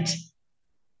his sight.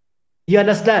 You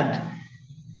understand?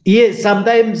 Yes,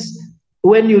 sometimes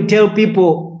when you tell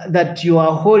people that you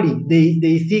are holy,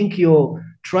 they think you're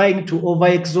trying to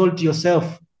overexalt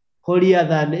yourself, holier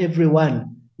than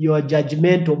everyone. You are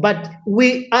judgmental. But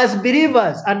we as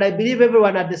believers, and I believe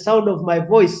everyone at the sound of my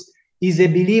voice is a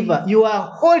believer, you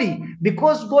are holy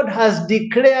because God has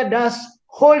declared us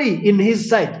holy in his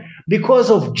sight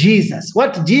because of Jesus.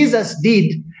 What Jesus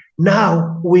did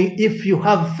Now, if you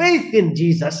have faith in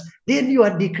Jesus, then you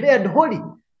are declared holy.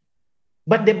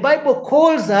 But the Bible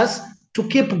calls us to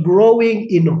keep growing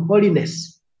in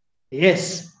holiness.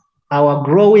 Yes, our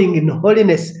growing in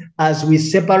holiness as we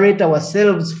separate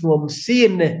ourselves from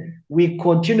sin, we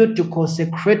continue to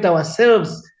consecrate ourselves.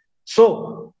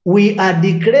 So we are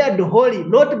declared holy,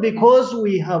 not because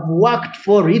we have worked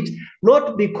for it,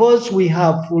 not because we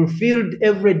have fulfilled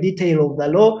every detail of the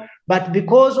law, but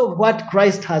because of what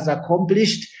Christ has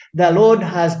accomplished. The Lord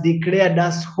has declared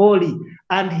us holy,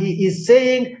 and he is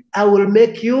saying, I will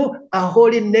make you a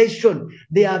holy nation.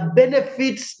 There are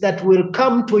benefits that will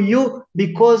come to you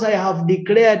because I have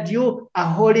declared you a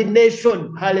holy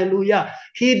nation. Hallelujah.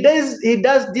 He does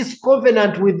this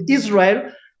covenant with Israel,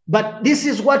 but this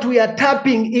is what we are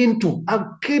tapping into, a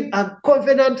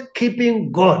covenant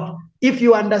keeping God. If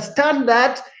you understand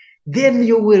that, then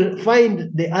you will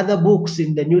find the other books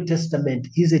in the New Testament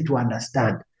easy to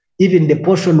understand. Even the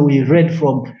portion we read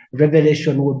from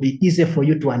Revelation will be easy for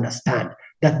you to understand,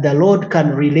 that the Lord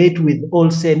can relate with all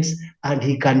saints and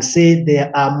he can say, they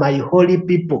are my holy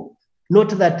people. Not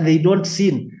that they don't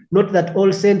sin, not that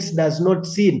all saints does not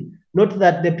sin, not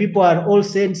that the people are all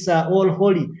saints are all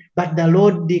holy, but the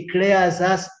Lord declares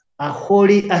us a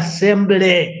holy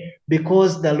assembly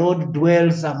because the Lord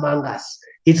dwells among us.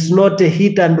 It's not a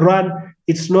hit and run.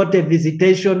 It's not a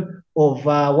visitation of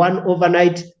one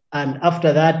overnight, and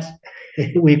after that,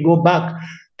 we go back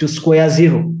to square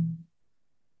zero.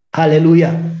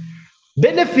 Hallelujah.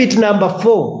 Benefit number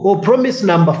 4, or promise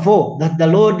number 4, that the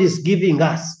Lord is giving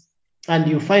us, and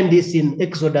you find this in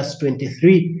Exodus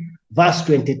 23, verse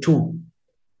 22.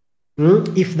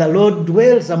 If the Lord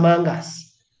dwells among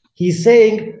us, he's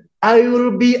saying, I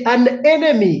will be an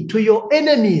enemy to your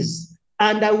enemies,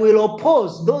 and I will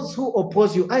oppose those who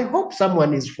oppose you. I hope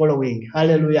someone is following.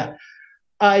 Hallelujah.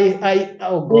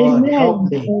 Oh God, Amen.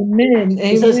 help me. Amen.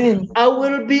 He says, Amen. I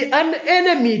will be an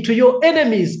enemy to your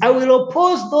enemies. I will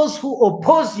oppose those who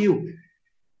oppose you.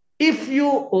 If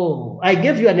you, I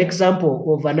gave you an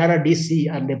example of an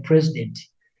RDC and the president.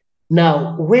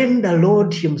 Now, when the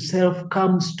Lord himself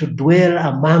comes to dwell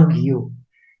among you,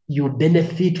 you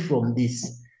benefit from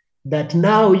this. That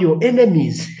now your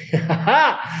enemies,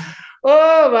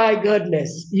 oh my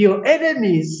goodness, your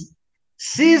enemies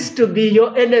cease to be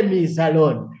your enemies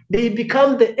alone. They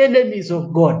become the enemies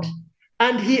of God.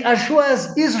 And he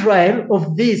assures Israel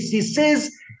of this. He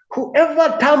says,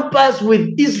 whoever tampers with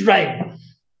Israel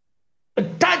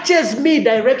touches me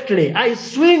directly. I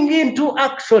swing into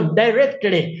action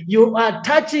directly. You are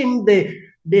touching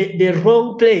the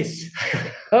wrong place.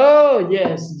 Oh,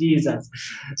 yes, Jesus.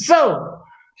 So,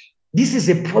 this is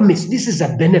a promise. This is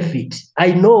a benefit.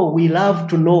 I know we love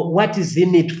to know what is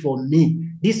in it for me.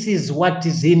 This is what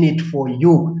is in it for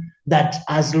you. That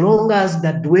as long as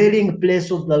the dwelling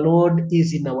place of the Lord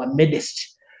is in our midst,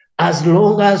 as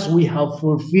long as we have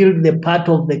fulfilled the part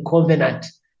of the covenant,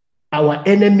 our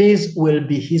enemies will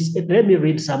be his. Let me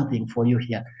read something for you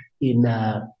here in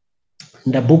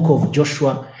the book of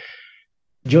Joshua,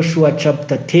 Joshua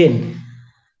chapter 10.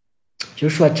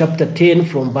 Joshua chapter 10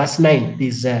 from verse 9.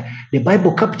 The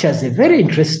Bible captures a very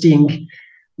interesting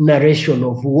narration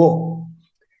of war.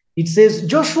 It says,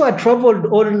 Joshua traveled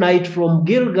all night from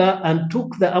Gilgal and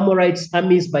took the Amorites'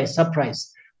 armies by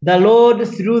surprise. The Lord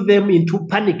threw them into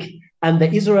panic, and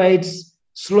the Israelites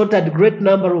slaughtered a great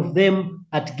number of them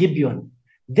at Gibeon.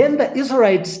 Then the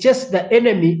Israelites chased the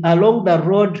enemy along the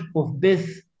road of Beth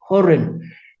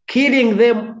Horon, killing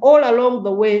them all along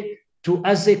the way to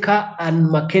Azekah and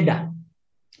Makeda.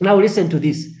 Now listen to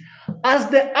this. As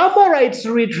the Amorites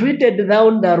retreated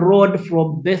down the road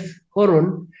from Beth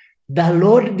Horon, the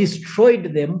Lord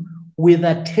destroyed them with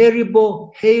a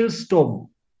terrible hailstorm.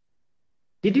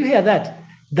 Did you hear that?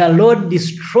 The Lord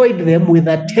destroyed them with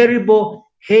a terrible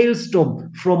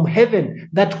hailstorm from heaven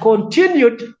that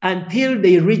continued until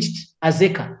they reached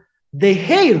Azekah. The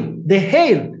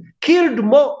hail killed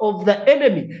more of the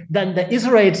enemy than the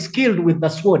Israelites killed with the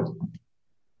sword.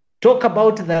 Talk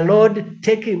about the Lord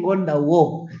taking on the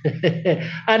war.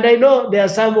 And I know there are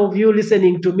some of you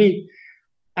listening to me,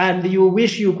 and you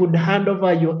wish you could hand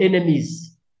over your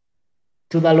enemies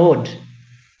to the Lord.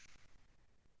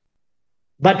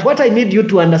 But what I need you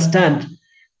to understand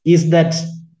is that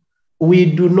we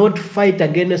do not fight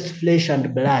against flesh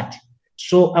and blood.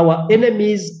 So our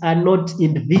enemies are not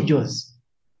individuals.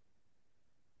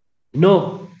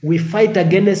 No, we fight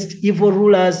against evil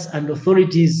rulers and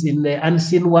authorities in the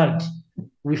unseen world.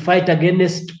 We fight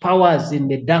against powers in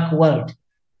the dark world,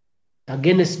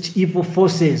 against evil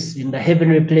forces in the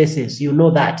heavenly places. You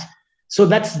know that. So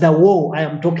that's the war I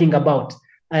am talking about.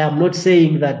 I am not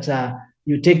saying that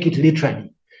you take it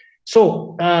literally.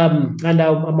 So, and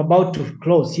I'm about to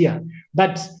close here.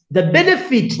 But the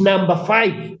benefit number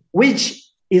 5, which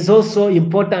is also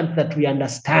important that we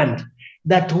understand,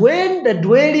 that when the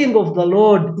dwelling of the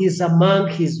Lord is among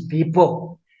his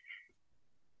people,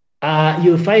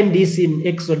 you'll find this in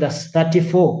Exodus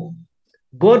 34.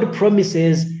 God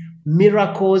promises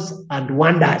miracles and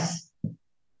wonders.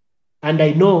 And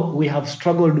I know we have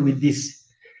struggled with this.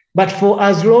 But for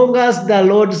as long as the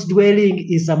Lord's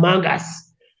dwelling is among us,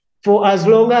 for as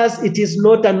long as it is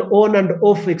not an on and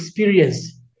off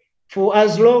experience, for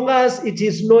as long as it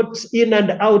is not in and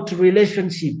out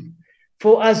relationship,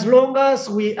 for as long as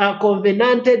we are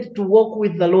covenanted to walk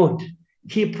with the Lord,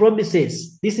 he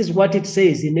promises. This is what it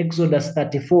says in Exodus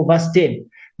 34, verse 10.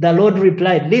 The Lord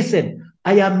replied, listen,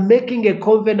 I am making a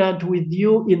covenant with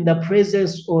you in the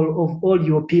presence of all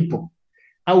your people.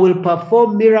 I will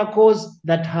perform miracles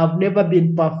that have never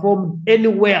been performed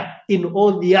anywhere in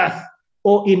all the earth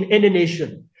or in any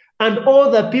nation. And all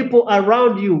the people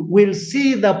around you will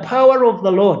see the power of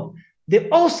the Lord, the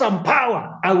awesome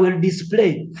power I will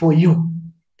display for you.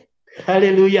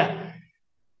 Hallelujah.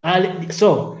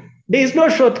 So there is no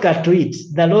shortcut to it.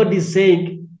 The Lord is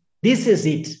saying, this is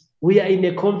it. We are in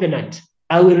a covenant.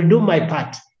 I will do my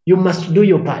part. You must do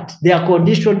your part. There are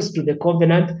conditions to the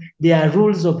covenant. There are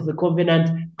rules of the covenant.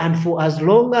 And for as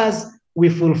long as we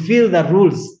fulfill the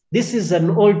rules, this is an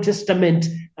Old Testament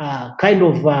kind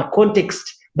of context,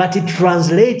 but it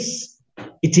translates,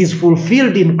 it is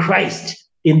fulfilled in Christ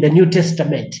in the New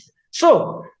Testament.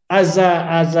 So as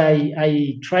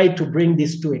I try to bring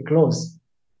this to a close,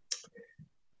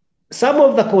 some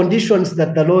of the conditions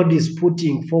that the Lord is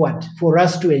putting forward for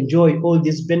us to enjoy all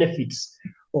these benefits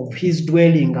of his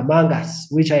dwelling among us,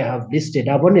 which I have listed.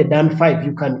 I've only done 5.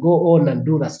 You can go on and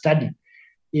do the study.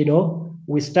 You know,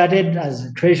 we started as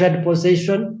a treasured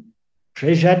possession,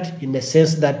 treasured in the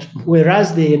sense that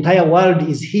whereas the entire world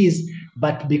is his,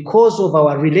 but because of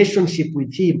our relationship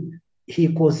with him,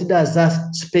 he considers us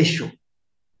special.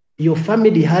 Your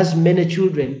family has many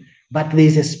children, but there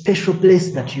is a special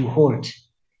place that you hold.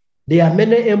 There are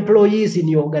many employees in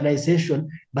your organization,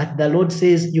 but the Lord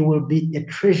says you will be a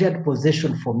treasured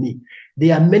possession for me.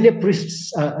 There are many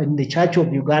priests in the Church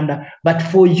of Uganda, but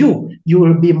for you, you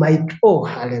will be my, oh,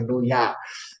 hallelujah.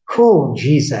 Oh,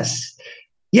 Jesus.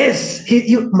 Yes,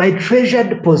 my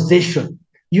treasured possession.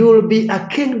 You will be a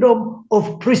kingdom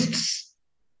of priests.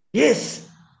 Yes,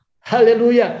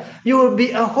 hallelujah. You will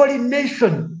be a holy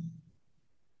nation.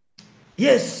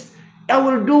 Yes, I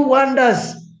will do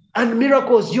wonders and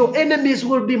miracles. Your enemies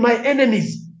will be my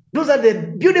enemies. Those are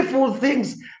the beautiful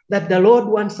things that the Lord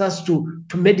wants us to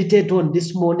meditate on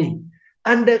this morning.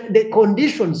 And the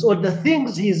conditions or the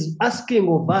things he's asking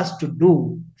of us to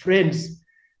do, friends,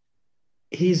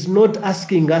 he's not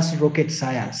asking us rocket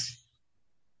science.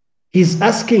 He's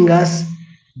asking us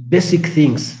basic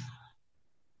things.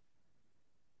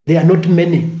 There are not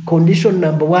many. Condition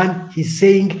number 1, he's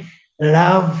saying,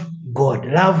 love God,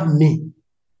 love me.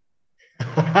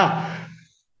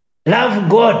 Love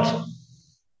God.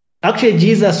 Actually,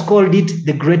 Jesus called it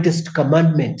the greatest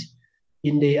commandment.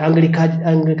 In the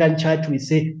Anglican Church, we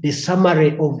say the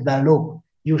summary of the law.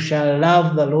 You shall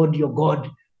love the Lord your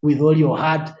God with all your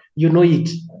heart. You know it,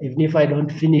 even if I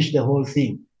don't finish the whole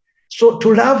thing. So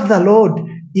to love the Lord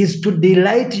is to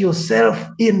delight yourself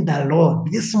in the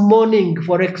Lord. This morning,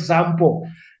 for example,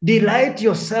 delight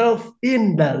yourself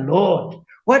in the Lord.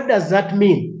 What does that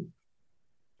mean?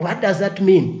 What does that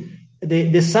mean?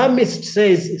 The psalmist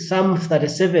says, Psalm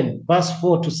 37, verse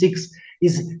 4 to 6,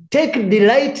 is take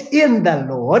delight in the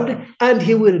Lord, and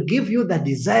he will give you the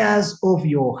desires of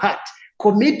your heart.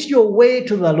 Commit your way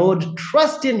to the Lord,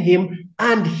 trust in him,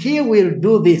 and he will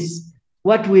do this.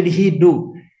 What will he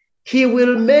do? He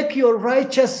will make your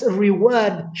righteous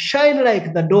reward shine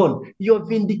like the dawn, your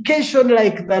vindication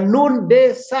like the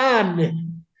noonday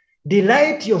sun.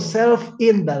 Delight yourself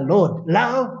in the Lord.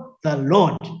 Love the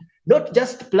Lord. Not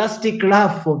just plastic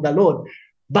love for the Lord,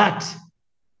 but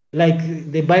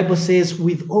like the Bible says,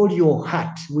 with all your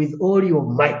heart, with all your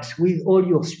might, with all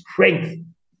your strength.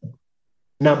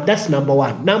 Now, that's number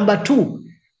 1. Number 2,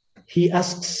 he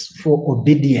asks for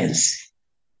obedience.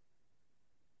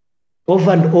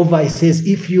 Over and over, he says,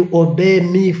 if you obey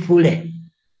me fully.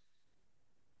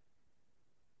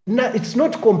 Now, it's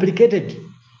not complicated.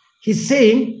 He's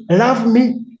saying, love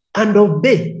me and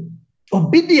obey.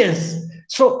 Obedience.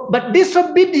 So, but this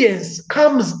obedience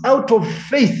comes out of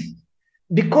faith.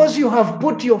 Because you have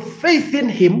put your faith in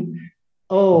him.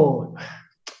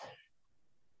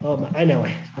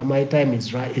 Anyway, my time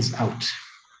is out.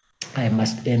 I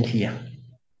must end here.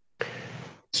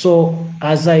 So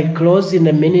as I close in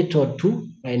a minute or two,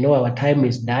 I know our time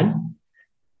is done.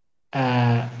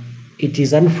 it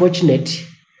is unfortunate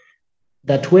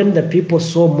that when the people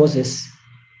saw Moses,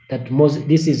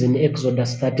 this is in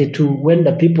Exodus 32, when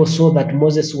the people saw that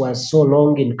Moses was so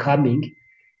long in coming,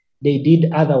 they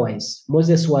did otherwise.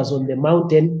 Moses was on the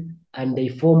mountain and they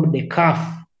formed the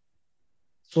calf.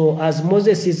 So as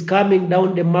Moses is coming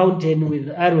down the mountain with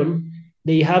Aaron,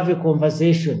 they have a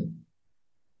conversation.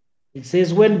 It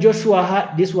says when Joshua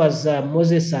heard, this was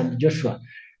Moses and Joshua,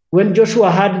 when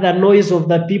Joshua heard the noise of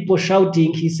the people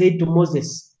shouting, he said to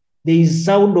Moses, there is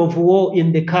sound of war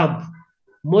in the camp.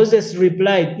 Moses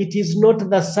replied, it is not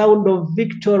the sound of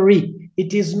victory.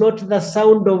 It is not the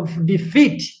sound of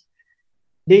defeat.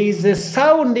 There is a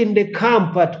sound in the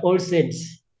camp at All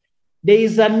Saints. There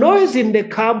is a noise in the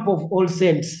camp of All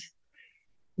Saints.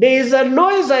 There is a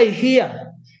noise I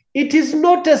hear. It is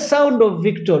not a sound of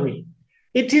victory.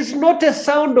 It is not a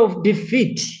sound of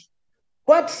defeat.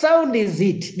 What sound is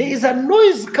it? There is a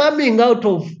noise coming out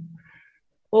of,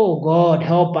 oh God,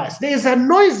 help us. There is a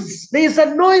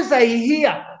noise I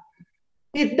hear.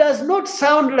 It does not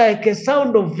sound like a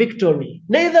sound of victory.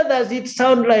 Neither does it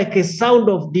sound like a sound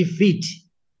of defeat.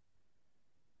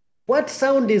 What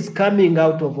sound is coming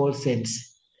out of All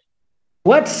Saints?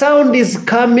 What sound is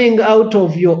coming out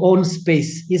of your own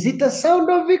space? Is it a sound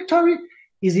of victory?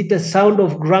 Is it a sound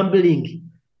of grumbling?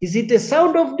 Is it a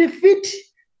sound of defeat?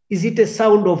 Is it a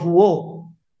sound of war?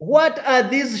 What are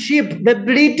these sheep? The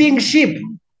bleating sheep.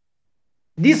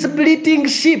 This bleating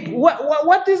sheep.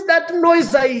 What is that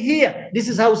noise I hear? This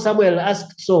is how Samuel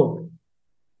asked Saul.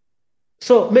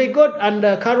 So may God and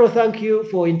Carol, thank you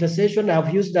for intercession.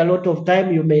 I've used a lot of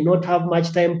time. You may not have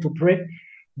much time to pray,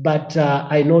 but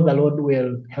I know the Lord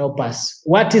will help us.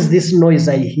 What is this noise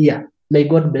I hear? May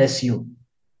God bless you.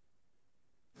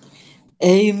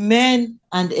 Amen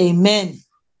and amen.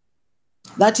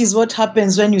 That is what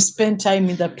happens when you spend time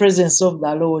in the presence of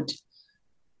the Lord.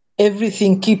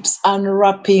 Everything keeps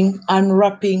unwrapping,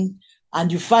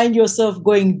 and you find yourself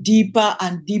going deeper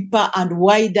and deeper and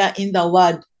wider in the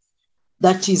word.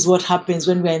 That is what happens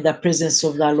when we are in the presence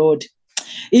of the Lord.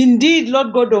 Indeed,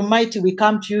 Lord God Almighty, we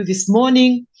come to you this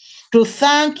morning to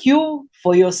thank you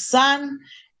for your son,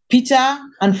 Peter,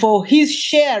 and for his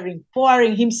sharing,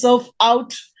 pouring himself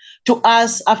out to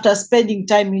us after spending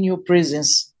time in your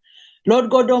presence.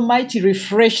 Lord God Almighty,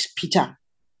 refresh Peter.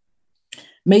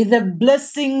 May the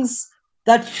blessings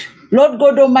that Lord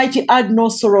God Almighty add no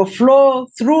sorrow flow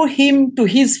through him to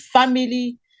his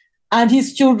family and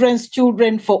his children's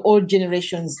children for all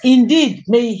generations. Indeed,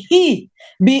 may he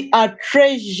be a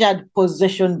treasured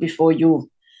possession before you.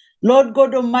 Lord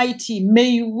God Almighty,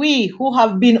 may we who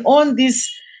have been on this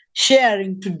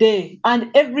sharing today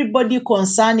and everybody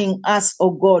concerning us,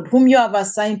 O God, whom you have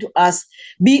assigned to us,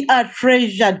 be a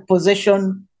treasured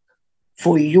possession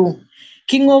for you.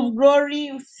 King of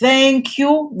glory, thank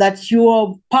you that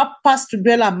your purpose to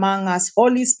dwell among us.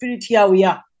 Holy Spirit, here we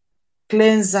are.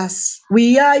 Cleanse us.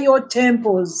 We are your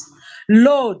temples.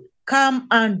 Lord, come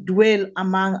and dwell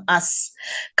among us.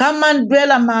 Come and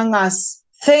dwell among us.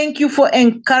 Thank you for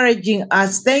encouraging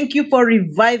us. Thank you for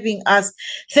reviving us.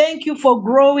 Thank you for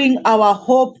growing our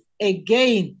hope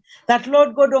again. That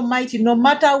Lord God Almighty, no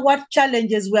matter what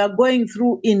challenges we are going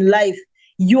through in life,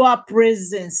 your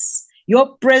presence,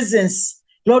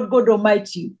 Lord God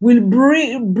Almighty, will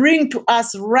bring to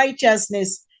us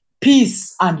righteousness,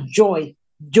 peace, and joy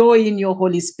in your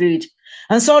Holy Spirit.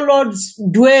 And so, Lord,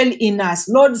 dwell in us.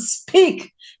 Lord,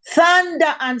 speak,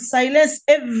 thunder, and silence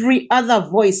every other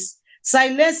voice.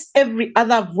 Silence every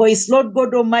other voice, Lord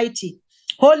God Almighty.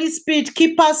 Holy Spirit,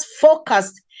 keep us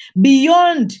focused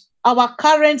beyond our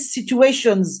current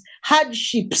situations,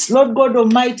 hardships, Lord God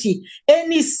Almighty,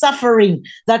 any suffering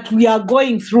that we are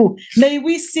going through. May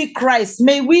we see Christ.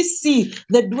 May we see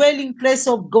the dwelling place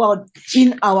of God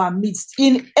in our midst,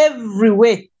 in every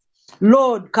way.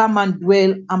 Lord, come and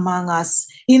dwell among us.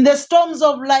 In the storms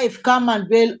of life, come and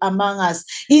dwell among us.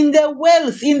 In the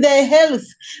wealth, in the health,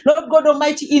 Lord God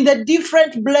Almighty, in the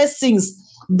different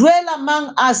blessings, dwell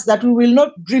among us that we will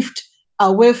not drift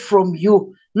away from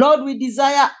you. Lord, we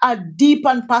desire a deep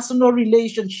and personal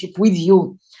relationship with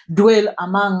you. Dwell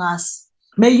among us.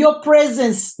 May your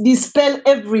presence dispel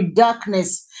every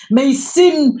darkness. May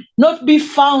sin not be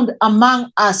found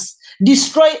among us.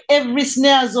 Destroy every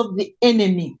snares of the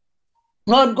enemy.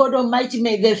 Lord God Almighty,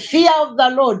 may the fear of the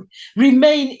Lord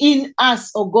remain in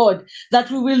us, O God,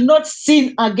 that we will not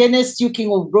sin against you,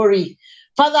 King of glory.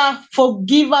 Father,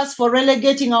 forgive us for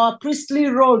relegating our priestly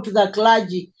role to the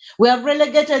clergy. We have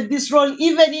relegated this role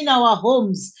even in our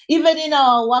homes, even in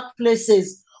our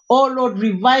workplaces. Oh Lord,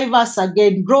 revive us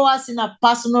again. Grow us in a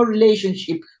personal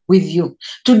relationship with you.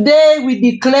 Today we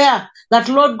declare that,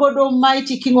 Lord God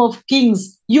Almighty, King of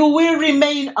kings, You will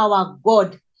remain our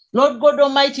God. Lord God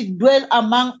Almighty, dwell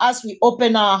among us. We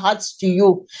open our hearts to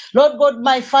you. Lord God,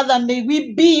 my Father, may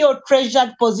we be your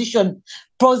treasured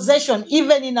possession,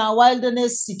 even in our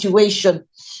wilderness situation.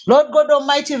 Lord God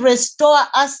Almighty, restore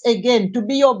us again to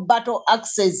be your battle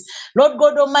axes. Lord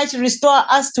God Almighty, restore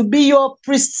us to be your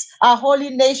priests, a holy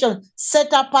nation,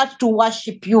 set apart to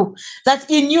worship you. That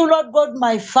in you, Lord God,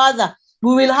 my Father,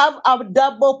 we will have a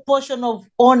double portion of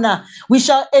honor. We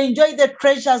shall enjoy the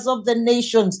treasures of the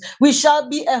nations. We shall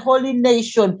be a holy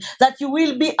nation, that you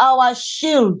will be our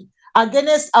shield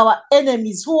against our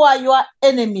enemies. Who are your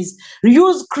enemies?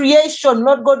 Use creation,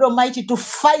 Lord God Almighty, to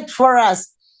fight for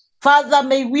us. Father,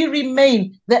 may we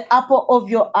remain the apple of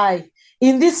your eye.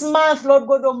 In this month, Lord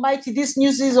God Almighty, this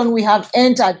new season we have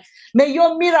entered, may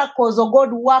your miracles, oh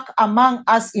God, work among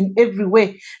us in every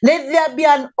way. Let there be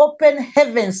an open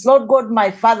heavens, Lord God, my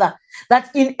Father, that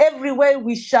in every way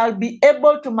we shall be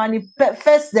able to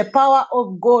manifest the power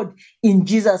of God in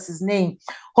Jesus' name.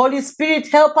 Holy Spirit,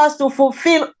 help us to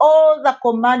fulfill all the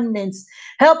commandments.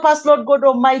 Help us, Lord God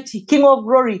Almighty, King of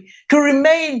glory, to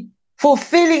remain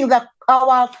fulfilling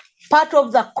our part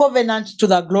of the covenant to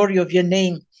the glory of your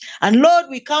name. And Lord,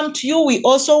 we come to you. We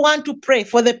also want to pray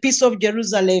for the peace of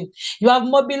Jerusalem. You have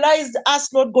mobilized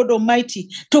us, Lord God Almighty,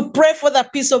 to pray for the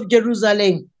peace of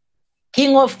Jerusalem.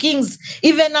 King of Kings,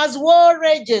 even as war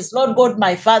rages, Lord God,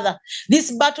 my Father,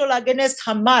 this battle against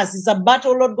Hamas is a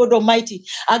battle, Lord God Almighty,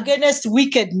 against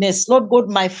wickedness, Lord God,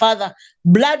 my Father,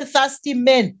 bloodthirsty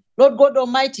men, Lord God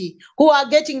Almighty, who are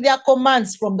getting their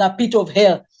commands from the pit of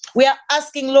hell. We are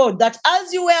asking, Lord, that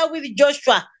as you were with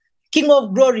Joshua, King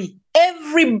of glory,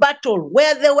 every battle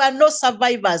where there were no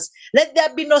survivors, let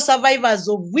there be no survivors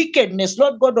of wickedness,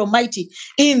 Lord God Almighty,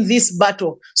 in this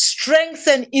battle.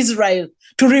 Strengthen Israel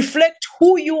to reflect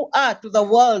who you are to the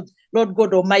world, Lord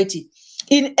God Almighty.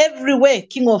 In every way,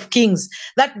 King of Kings,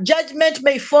 that judgment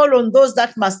may fall on those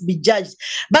that must be judged.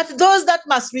 But those that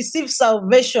must receive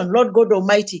salvation, Lord God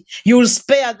Almighty, you will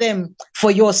spare them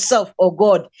for yourself, O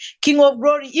God. King of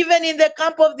glory, even in the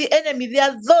camp of the enemy, there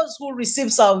are those who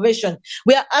receive salvation.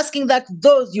 We are asking that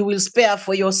those you will spare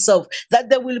for yourself, that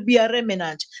there will be a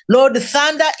remnant. Lord,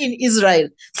 thunder in Israel,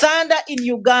 thunder in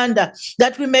Uganda,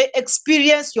 that we may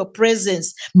experience your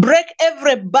presence. Break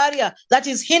every barrier that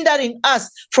is hindering us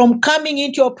from coming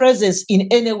into your presence in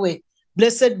any way.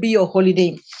 Blessed be your holy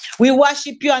name. We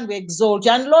worship you and we exalt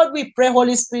you. And Lord, we pray,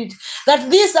 Holy Spirit, that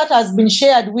this that has been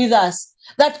shared with us,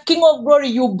 that King of glory,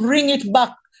 you bring it back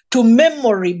to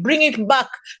memory, bring it back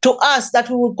to us, that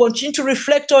we will continue to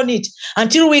reflect on it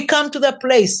until we come to the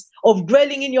place of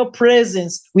dwelling in your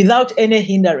presence without any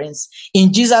hindrance.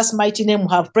 In Jesus' mighty name, we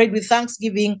have prayed with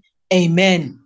thanksgiving. Amen.